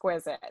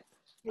exquisite.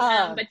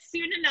 But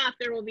soon enough,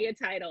 there will be a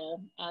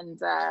title,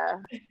 and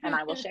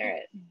I will share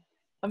it.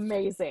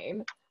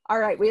 Amazing. All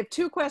right, we have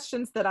two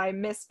questions that I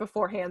missed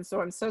beforehand,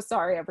 so I'm so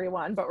sorry,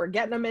 everyone, but we're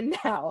getting them in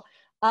now.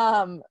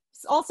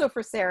 Also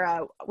for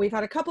Sarah, we've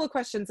had a couple of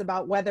questions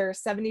about whether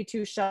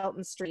 72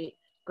 Shelton Street,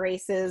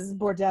 Grace's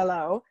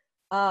bordello,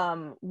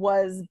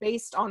 was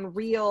based on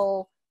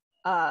real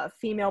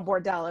female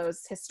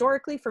bordellos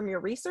historically from your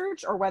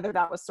research, or whether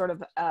that was sort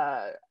of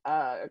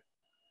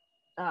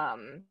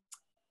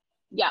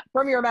yeah,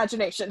 from your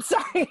imagination.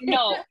 Sorry.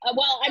 No,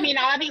 well, I mean,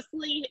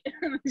 obviously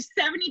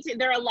 72,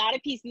 there are a lot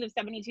of pieces of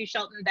 72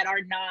 Shelton that are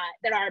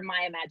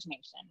my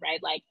imagination,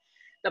 right? Like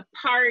the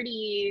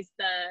parties,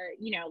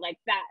 like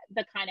that,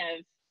 the kind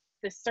of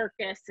the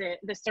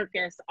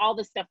circus, all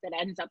the stuff that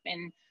ends up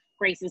in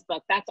Grace's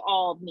book, that's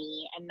all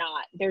me, and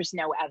there's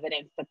no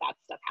evidence that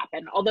stuff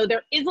happened. Although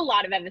there is a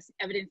lot of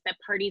evidence that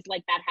parties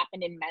like that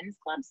happened in men's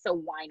clubs, so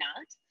why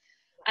not?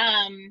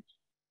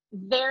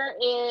 There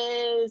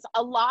is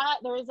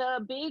a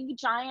big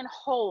giant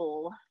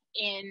hole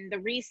in the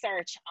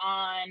research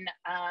on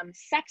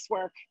sex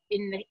work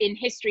in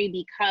history,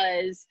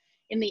 because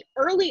in the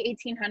early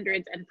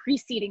 1800s and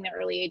preceding the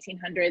early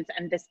 1800s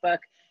and this book,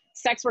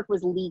 sex work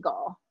was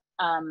legal.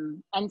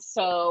 And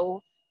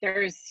so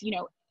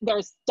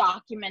there's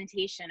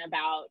documentation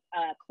about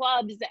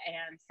clubs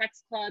and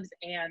sex clubs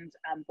and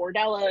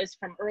bordellos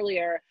from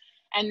earlier.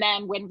 And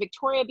then when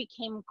Victoria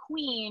became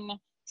queen,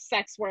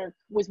 sex work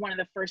was one of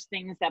the first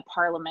things that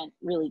Parliament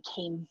really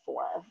came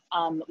for,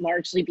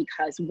 largely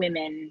because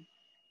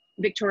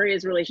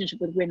Victoria's relationship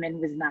with women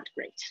was not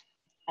great.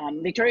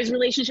 Victoria's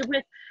relationship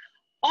with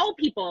all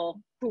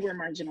people who were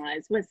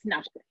marginalized was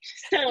not great.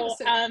 So,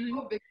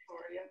 oh,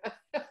 Victoria.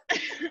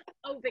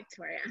 Oh,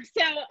 Victoria.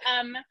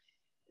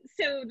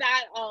 So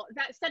that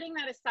setting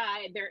that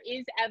aside, there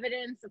is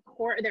evidence, of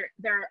course,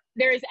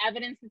 there is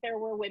evidence that there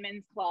were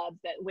women's clubs,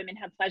 that women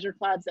had pleasure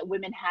clubs, that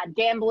women had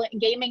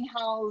gaming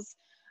hells,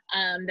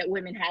 that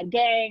women had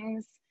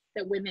gangs,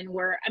 that women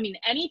were,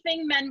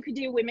 anything men could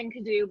do, women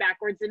could do,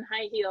 backwards in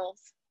high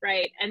heels,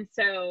 right? And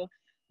so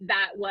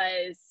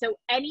so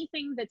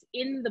anything that's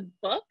in the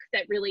book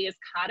that really is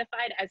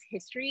codified as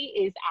history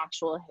is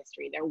actual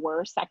history.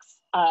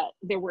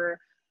 There were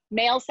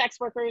male sex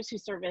workers who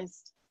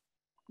serviced,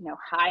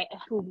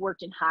 who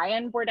worked in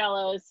high-end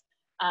bordellos,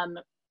 and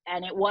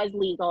it was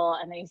legal,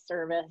 and they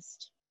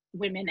serviced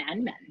women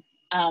and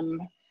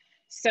men.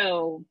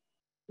 So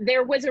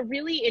there was a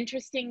really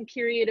interesting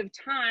period of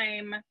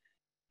time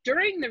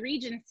during the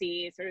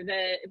Regency, sort of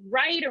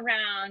right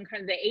around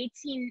kind of the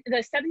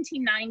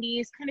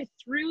 1790s, kind of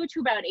through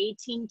to about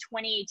 1820,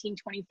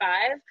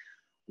 1825,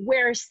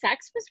 where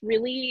sex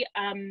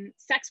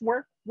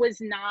work was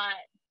not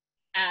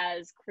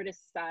as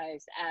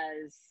criticized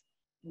as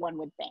one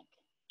would think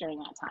during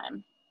that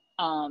time.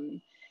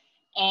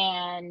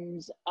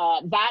 And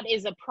that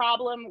is a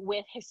problem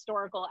with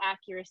historical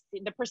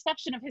accuracy, the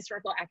perception of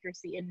historical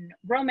accuracy in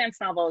romance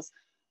novels,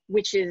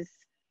 which is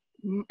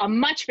a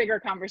much bigger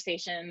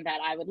conversation that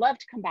I would love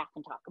to come back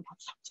and talk about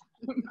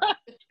sometime.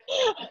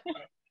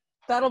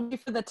 That'll be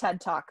for the TED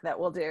Talk that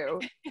we'll do.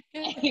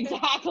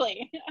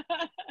 Exactly.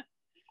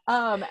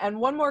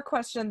 And one more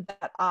question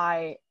that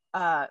I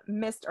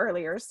missed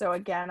earlier, so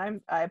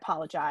again, I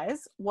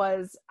apologize,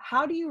 was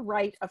how do you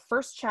write a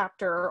first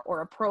chapter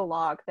or a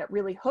prologue that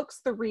really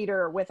hooks the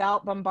reader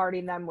without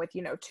bombarding them with,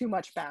 too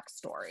much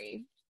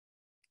backstory?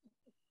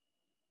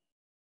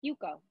 You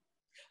go.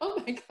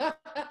 Oh my God.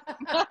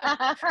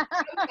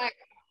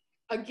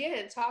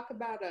 Again, talk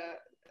about a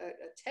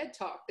TED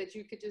Talk that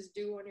you could just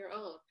do on your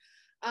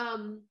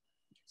own.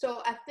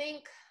 So I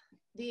think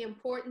the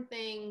important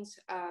things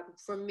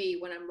for me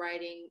when I'm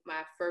writing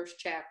my first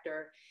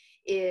chapter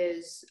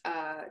is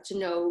to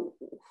know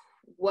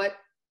what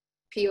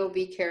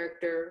POV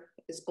character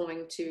that's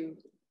going to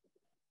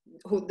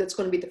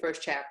be the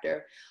first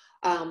chapter,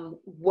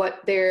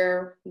 what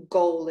their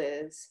goal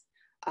is,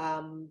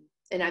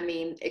 and I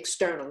mean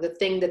external, the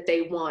thing that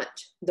they want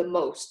the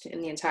most in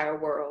the entire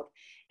world,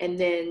 and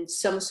then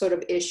some sort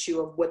of issue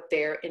of what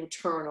their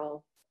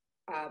internal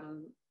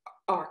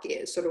arc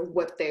is, sort of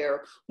what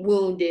their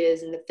wound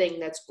is, and the thing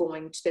that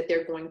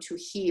they're going to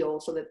heal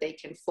so that they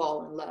can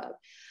fall in love.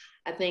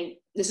 I think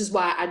this is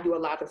why I do a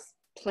lot of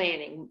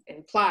planning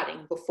and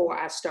plotting before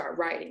I start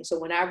writing. So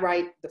when I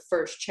write the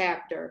first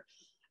chapter,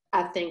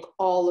 I think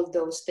all of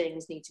those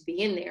things need to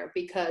be in there,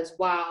 because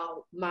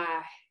while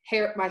my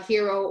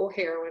hero or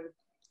heroine,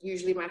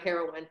 usually my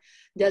heroine,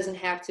 doesn't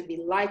have to be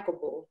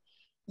likable,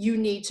 you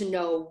need to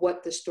know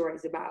what the story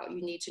is about.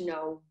 You need to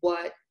know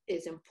what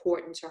is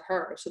important to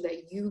her so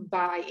that you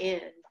buy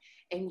in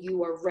and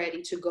you are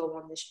ready to go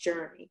on this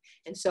journey.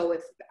 And so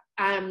if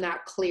I am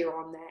not clear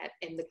on that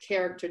and the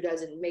character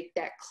doesn't make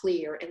that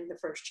clear in the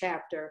first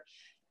chapter,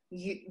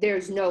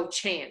 there's no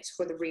chance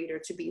for the reader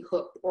to be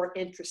hooked or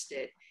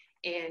interested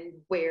in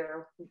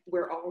where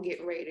we're all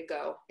getting ready to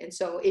go. And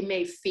so it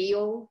may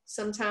feel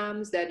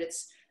sometimes that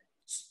it's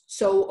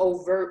so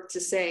overt to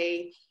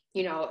say,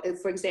 if,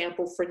 for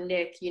example, for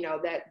Nick,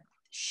 that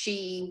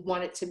she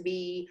wanted to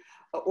be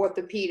an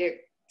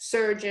orthopedic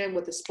surgeon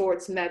with a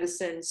sports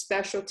medicine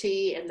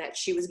specialty, and that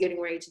she was getting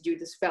ready to do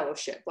this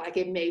fellowship. Like,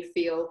 it may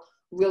feel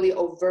really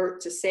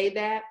overt to say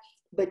that,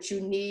 but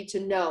you need to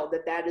know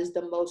that that is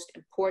the most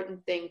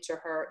important thing to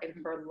her in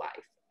her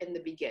life in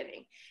the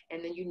beginning.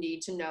 And then you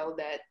need to know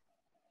that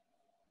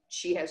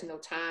she has no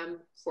time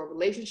for a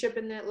relationship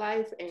in that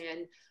life,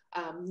 and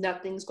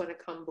nothing's going to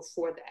come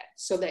before that,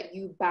 so that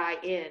you buy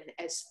in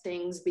as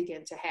things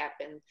begin to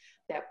happen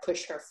that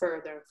push her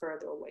further and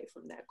further away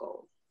from that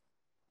goal.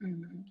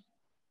 Mm-hmm.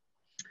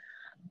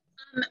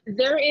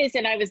 There is,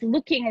 and I was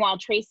looking while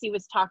Tracey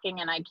was talking,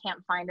 and I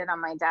can't find it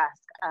on my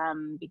desk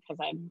because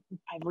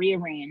I've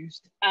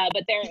rearranged.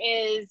 But there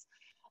is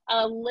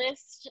a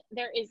list.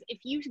 There is, if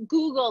you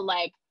Google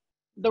like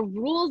the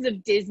rules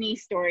of Disney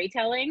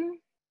storytelling,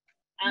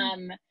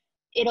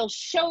 it'll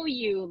show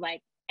you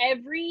like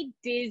every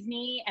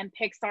Disney and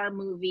Pixar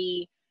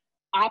movie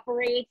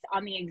operates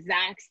on the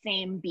exact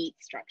same beat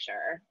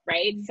structure,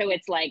 right? So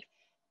it's like,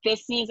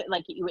 this needs,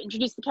 like, you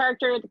introduce the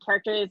characters,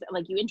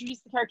 like, you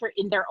introduce the character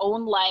in their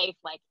own life,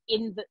 like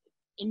in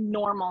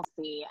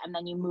normalcy, and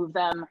then you move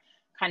them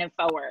kind of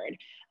forward.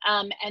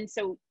 And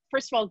so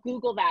first of all,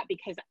 Google that,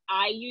 because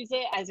I use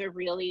it as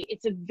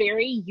it's a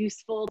very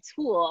useful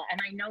tool. And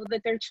I know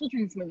that they're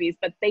children's movies,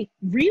 but they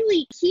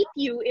really keep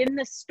you in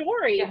the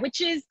story, which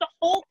is the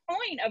whole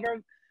point of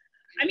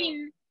I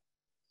mean,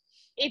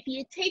 if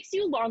it takes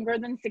you longer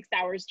than 6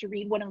 hours to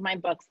read one of my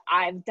books,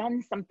 I've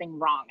done something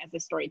wrong as a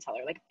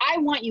storyteller. Like, I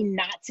want you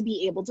not to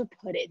be able to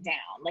put it down.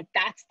 Like,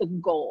 that's the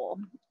goal.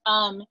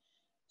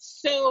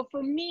 So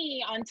for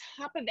me, on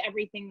top of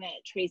everything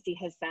that Tracey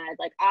has said,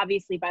 like,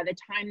 obviously by the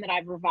time that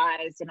I've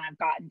revised and I've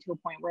gotten to a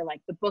point where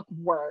like the book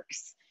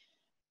works,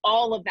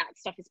 all of that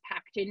stuff is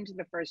packed into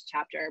the first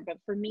chapter. But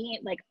for me,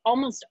 like,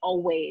 almost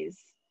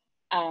always,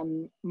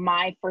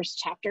 my first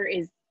chapter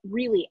is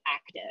really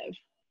active.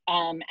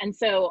 And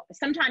so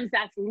sometimes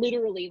that's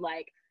literally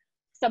like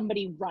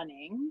somebody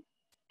running.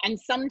 And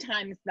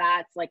sometimes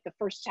that's like the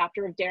first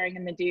chapter of Daring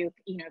and the Duke.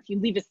 You know, if you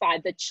leave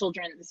aside the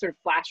the sort of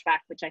flashback,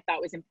 which I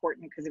thought was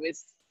important because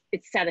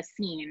it set a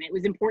scene. It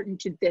was important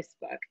to this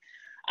book.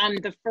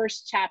 The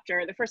first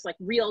chapter, the first like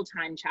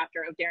real-time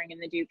chapter of Daring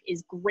and the Duke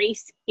is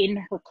Grace in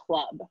her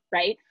club,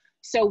 right?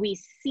 So we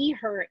see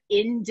her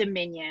in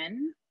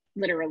Dominion,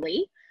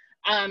 literally,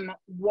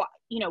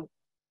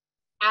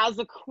 as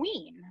a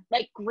queen.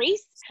 Like,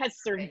 Grace has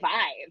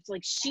survived.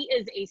 Like, she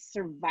is a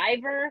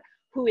survivor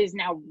who is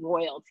now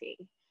royalty.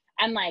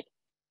 And like,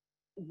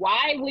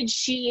 why would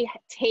she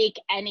take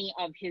any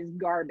of his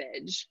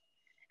garbage?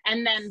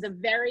 And then the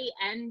very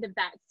end of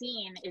that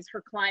scene is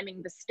her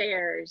climbing the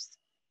stairs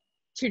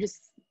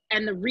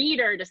and the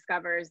reader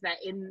discovers that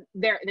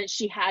that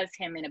she has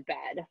him in a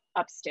bed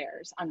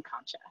upstairs,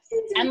 unconscious.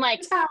 He's in a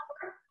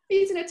tower.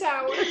 He's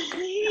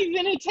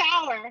in a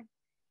tower.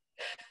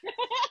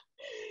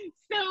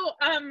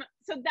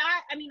 So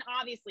that, I mean,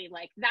 obviously,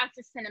 like, that's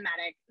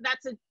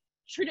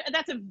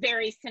a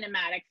very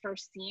cinematic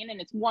first scene, and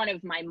it's one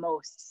of my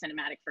most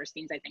cinematic first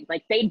scenes, I think.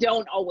 Like, they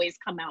don't always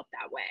come out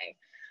that way.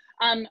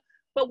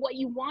 But what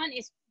you want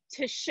is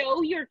to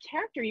show your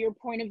character, your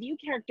point of view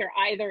character,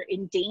 either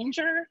in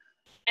danger,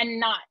 and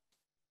not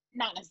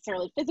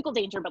necessarily physical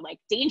danger, but like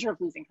danger of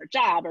losing her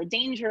job, or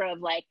danger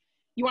of like,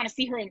 you want to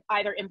see her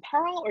either in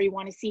peril, or you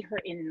want to see her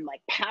in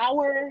like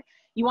power.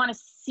 You want to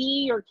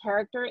see your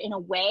character in a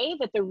way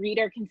that the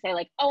reader can say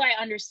like, oh,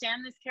 I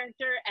understand this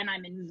character and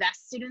I'm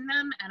invested in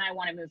them and I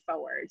want to move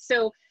forward.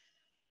 So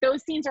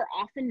those scenes are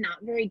often not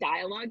very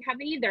dialogue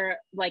heavy. They're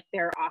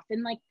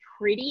often like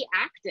pretty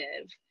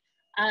active.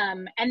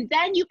 And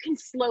then you can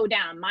slow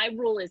down. My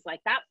rule is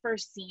like, that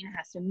first scene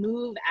has to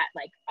move at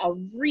like a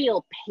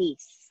real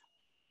pace.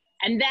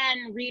 And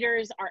then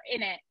readers are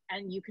in it,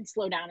 and you can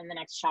slow down in the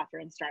next chapter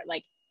and start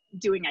like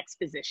doing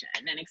exposition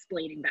and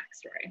explaining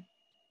backstory.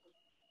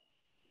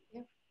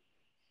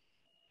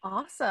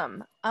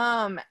 Awesome.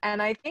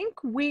 And I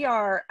think we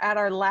are at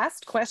our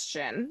last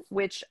question,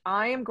 which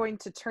I am going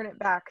to turn it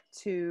back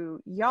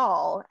to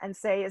y'all and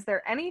say, is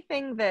there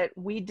anything that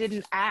we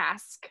didn't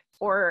ask,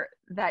 or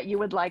that you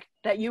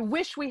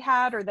wish we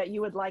had, or that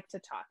you would like to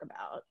talk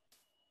about?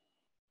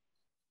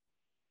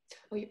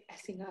 Oh, you're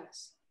asking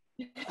us.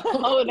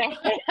 Oh, no.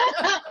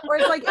 Or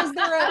it's like, is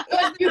there a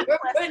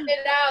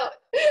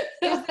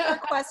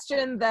out.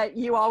 question that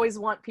you always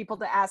want people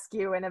to ask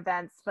you in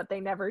events, but they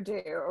never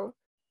do?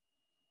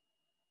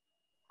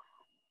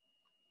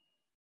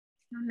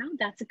 No,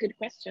 that's a good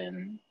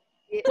question.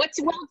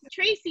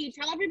 Tracey,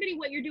 tell everybody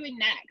what you're doing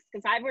next,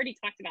 because I've already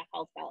talked about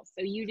Hell Spells,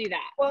 so you do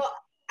that. Well,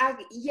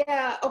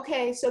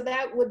 okay, so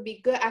that would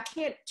be good. I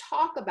can't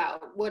talk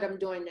about what I'm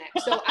doing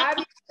next. So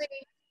obviously,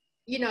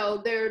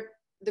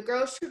 the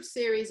Girls Troop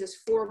series is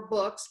 4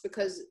 books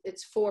because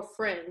it's 4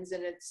 friends,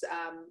 and it's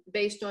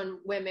based on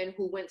women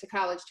who went to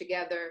college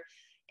together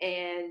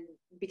and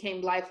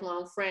became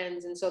lifelong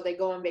friends. And so they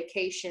go on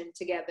vacation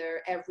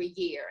together every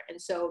year.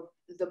 And so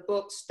the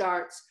book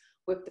starts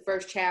with the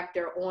first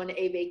chapter on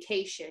a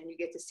vacation. You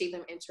get to see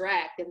them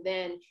interact, and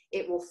then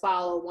it will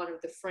follow one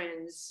of the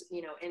friends,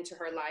 into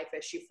her life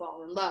as she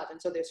falls in love.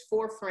 And so there's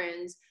 4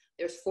 friends.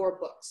 There's 4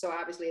 books. So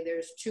obviously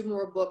there's 2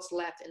 more books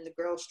left in the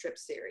Girl Strip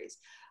series.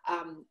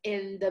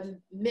 In the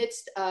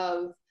midst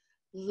of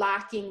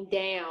locking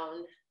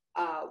down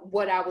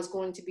what I was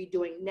going to be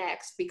doing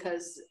next,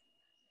 because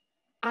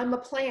I'm a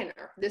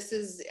planner.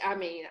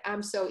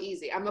 I'm so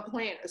easy. I'm a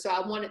planner. So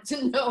I wanted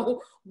to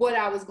know what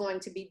I was going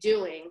to be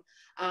doing.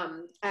 I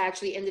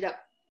actually ended up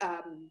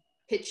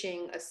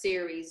pitching a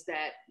series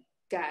that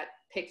got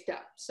picked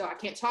up. So I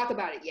can't talk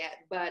about it yet,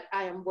 but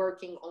I am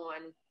working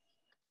on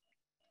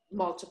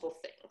multiple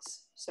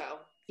things. So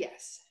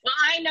yes. Well,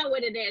 I know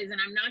what it is,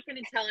 and I'm not going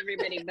to tell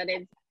everybody, but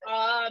it's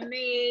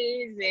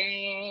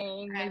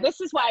amazing. And this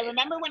is why,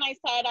 remember when I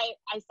said,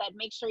 I said,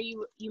 make sure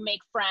you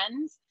make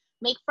friends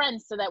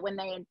so that when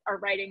they are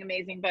writing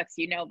amazing books,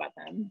 you know about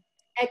them.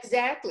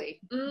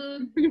 Exactly.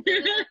 You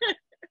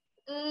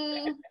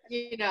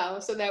know,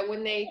 so that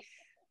when they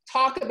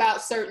talk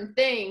about certain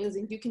things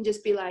and you can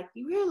just be like,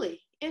 you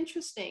really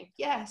interesting.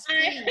 Yes,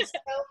 please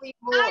tell me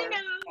more.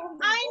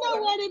 I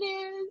know what it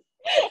is.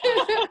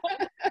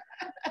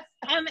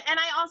 And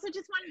I also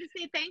just wanted to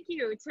say thank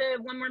you to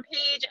One More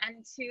Page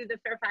and to the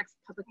Fairfax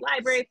Public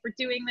Library for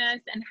doing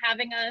this and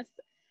having us.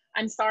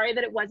 I'm sorry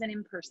that it wasn't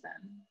in person.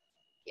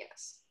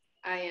 Yes,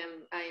 I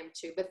am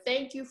too. But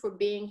thank you for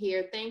being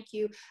here. Thank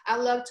you. I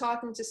love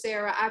talking to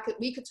Sarah.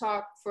 We could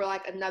talk for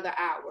like another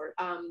hour.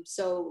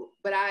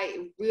 But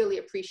I really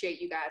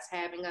appreciate you guys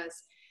having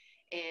us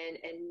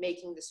and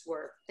making this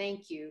work.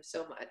 Thank you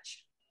so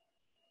much.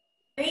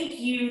 Thank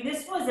you.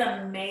 This was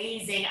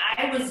amazing.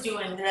 I was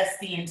doing this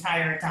the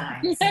entire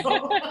time.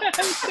 So.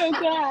 I'm so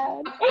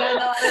glad.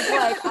 I was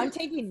like, I'm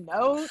taking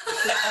notes.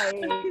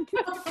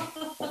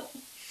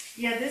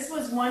 Yeah, this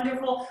was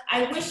wonderful.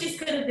 I wish this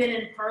could have been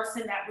in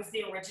person. That was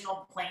the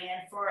original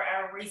plan for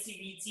our Racy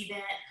Reads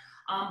event.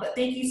 But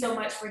thank you so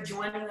much for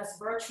joining us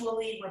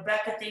virtually.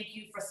 Rebecca, thank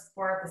you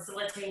for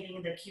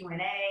facilitating the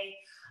Q&A.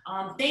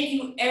 Thank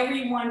you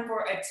everyone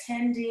for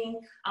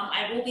attending.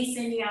 I will be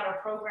sending out a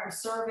program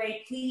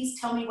survey. Please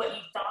tell me what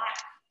you thought.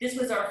 This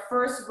was our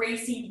first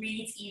Racy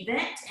Reads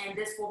event, and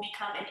this will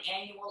become an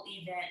annual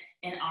event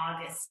in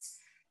August.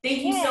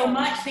 Thank you so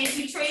much. Thank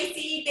you,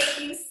 Tracey. Thank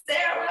you,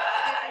 Sarah.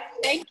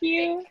 Thank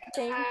you.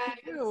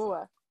 Thank you.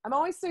 I'm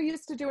always so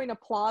used to doing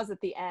applause at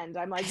the end.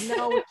 I'm like,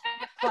 no, we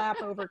can't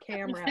clap over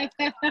camera.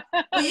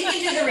 Well, you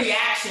can do the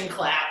reaction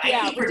clap.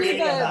 I keep forgetting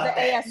about that.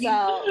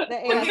 ASL.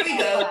 Well, here we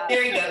go. Clap.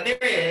 There you go. There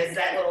it is.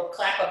 That little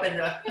clap up in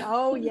the.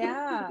 Oh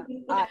yeah.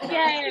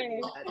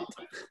 Yay.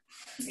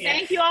 Yeah.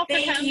 Thank you all for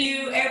coming. Thank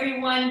you,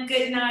 everyone.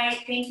 Good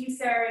night. Thank you,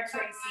 Sarah and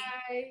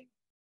Tracey.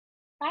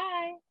 Bye.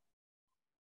 Bye.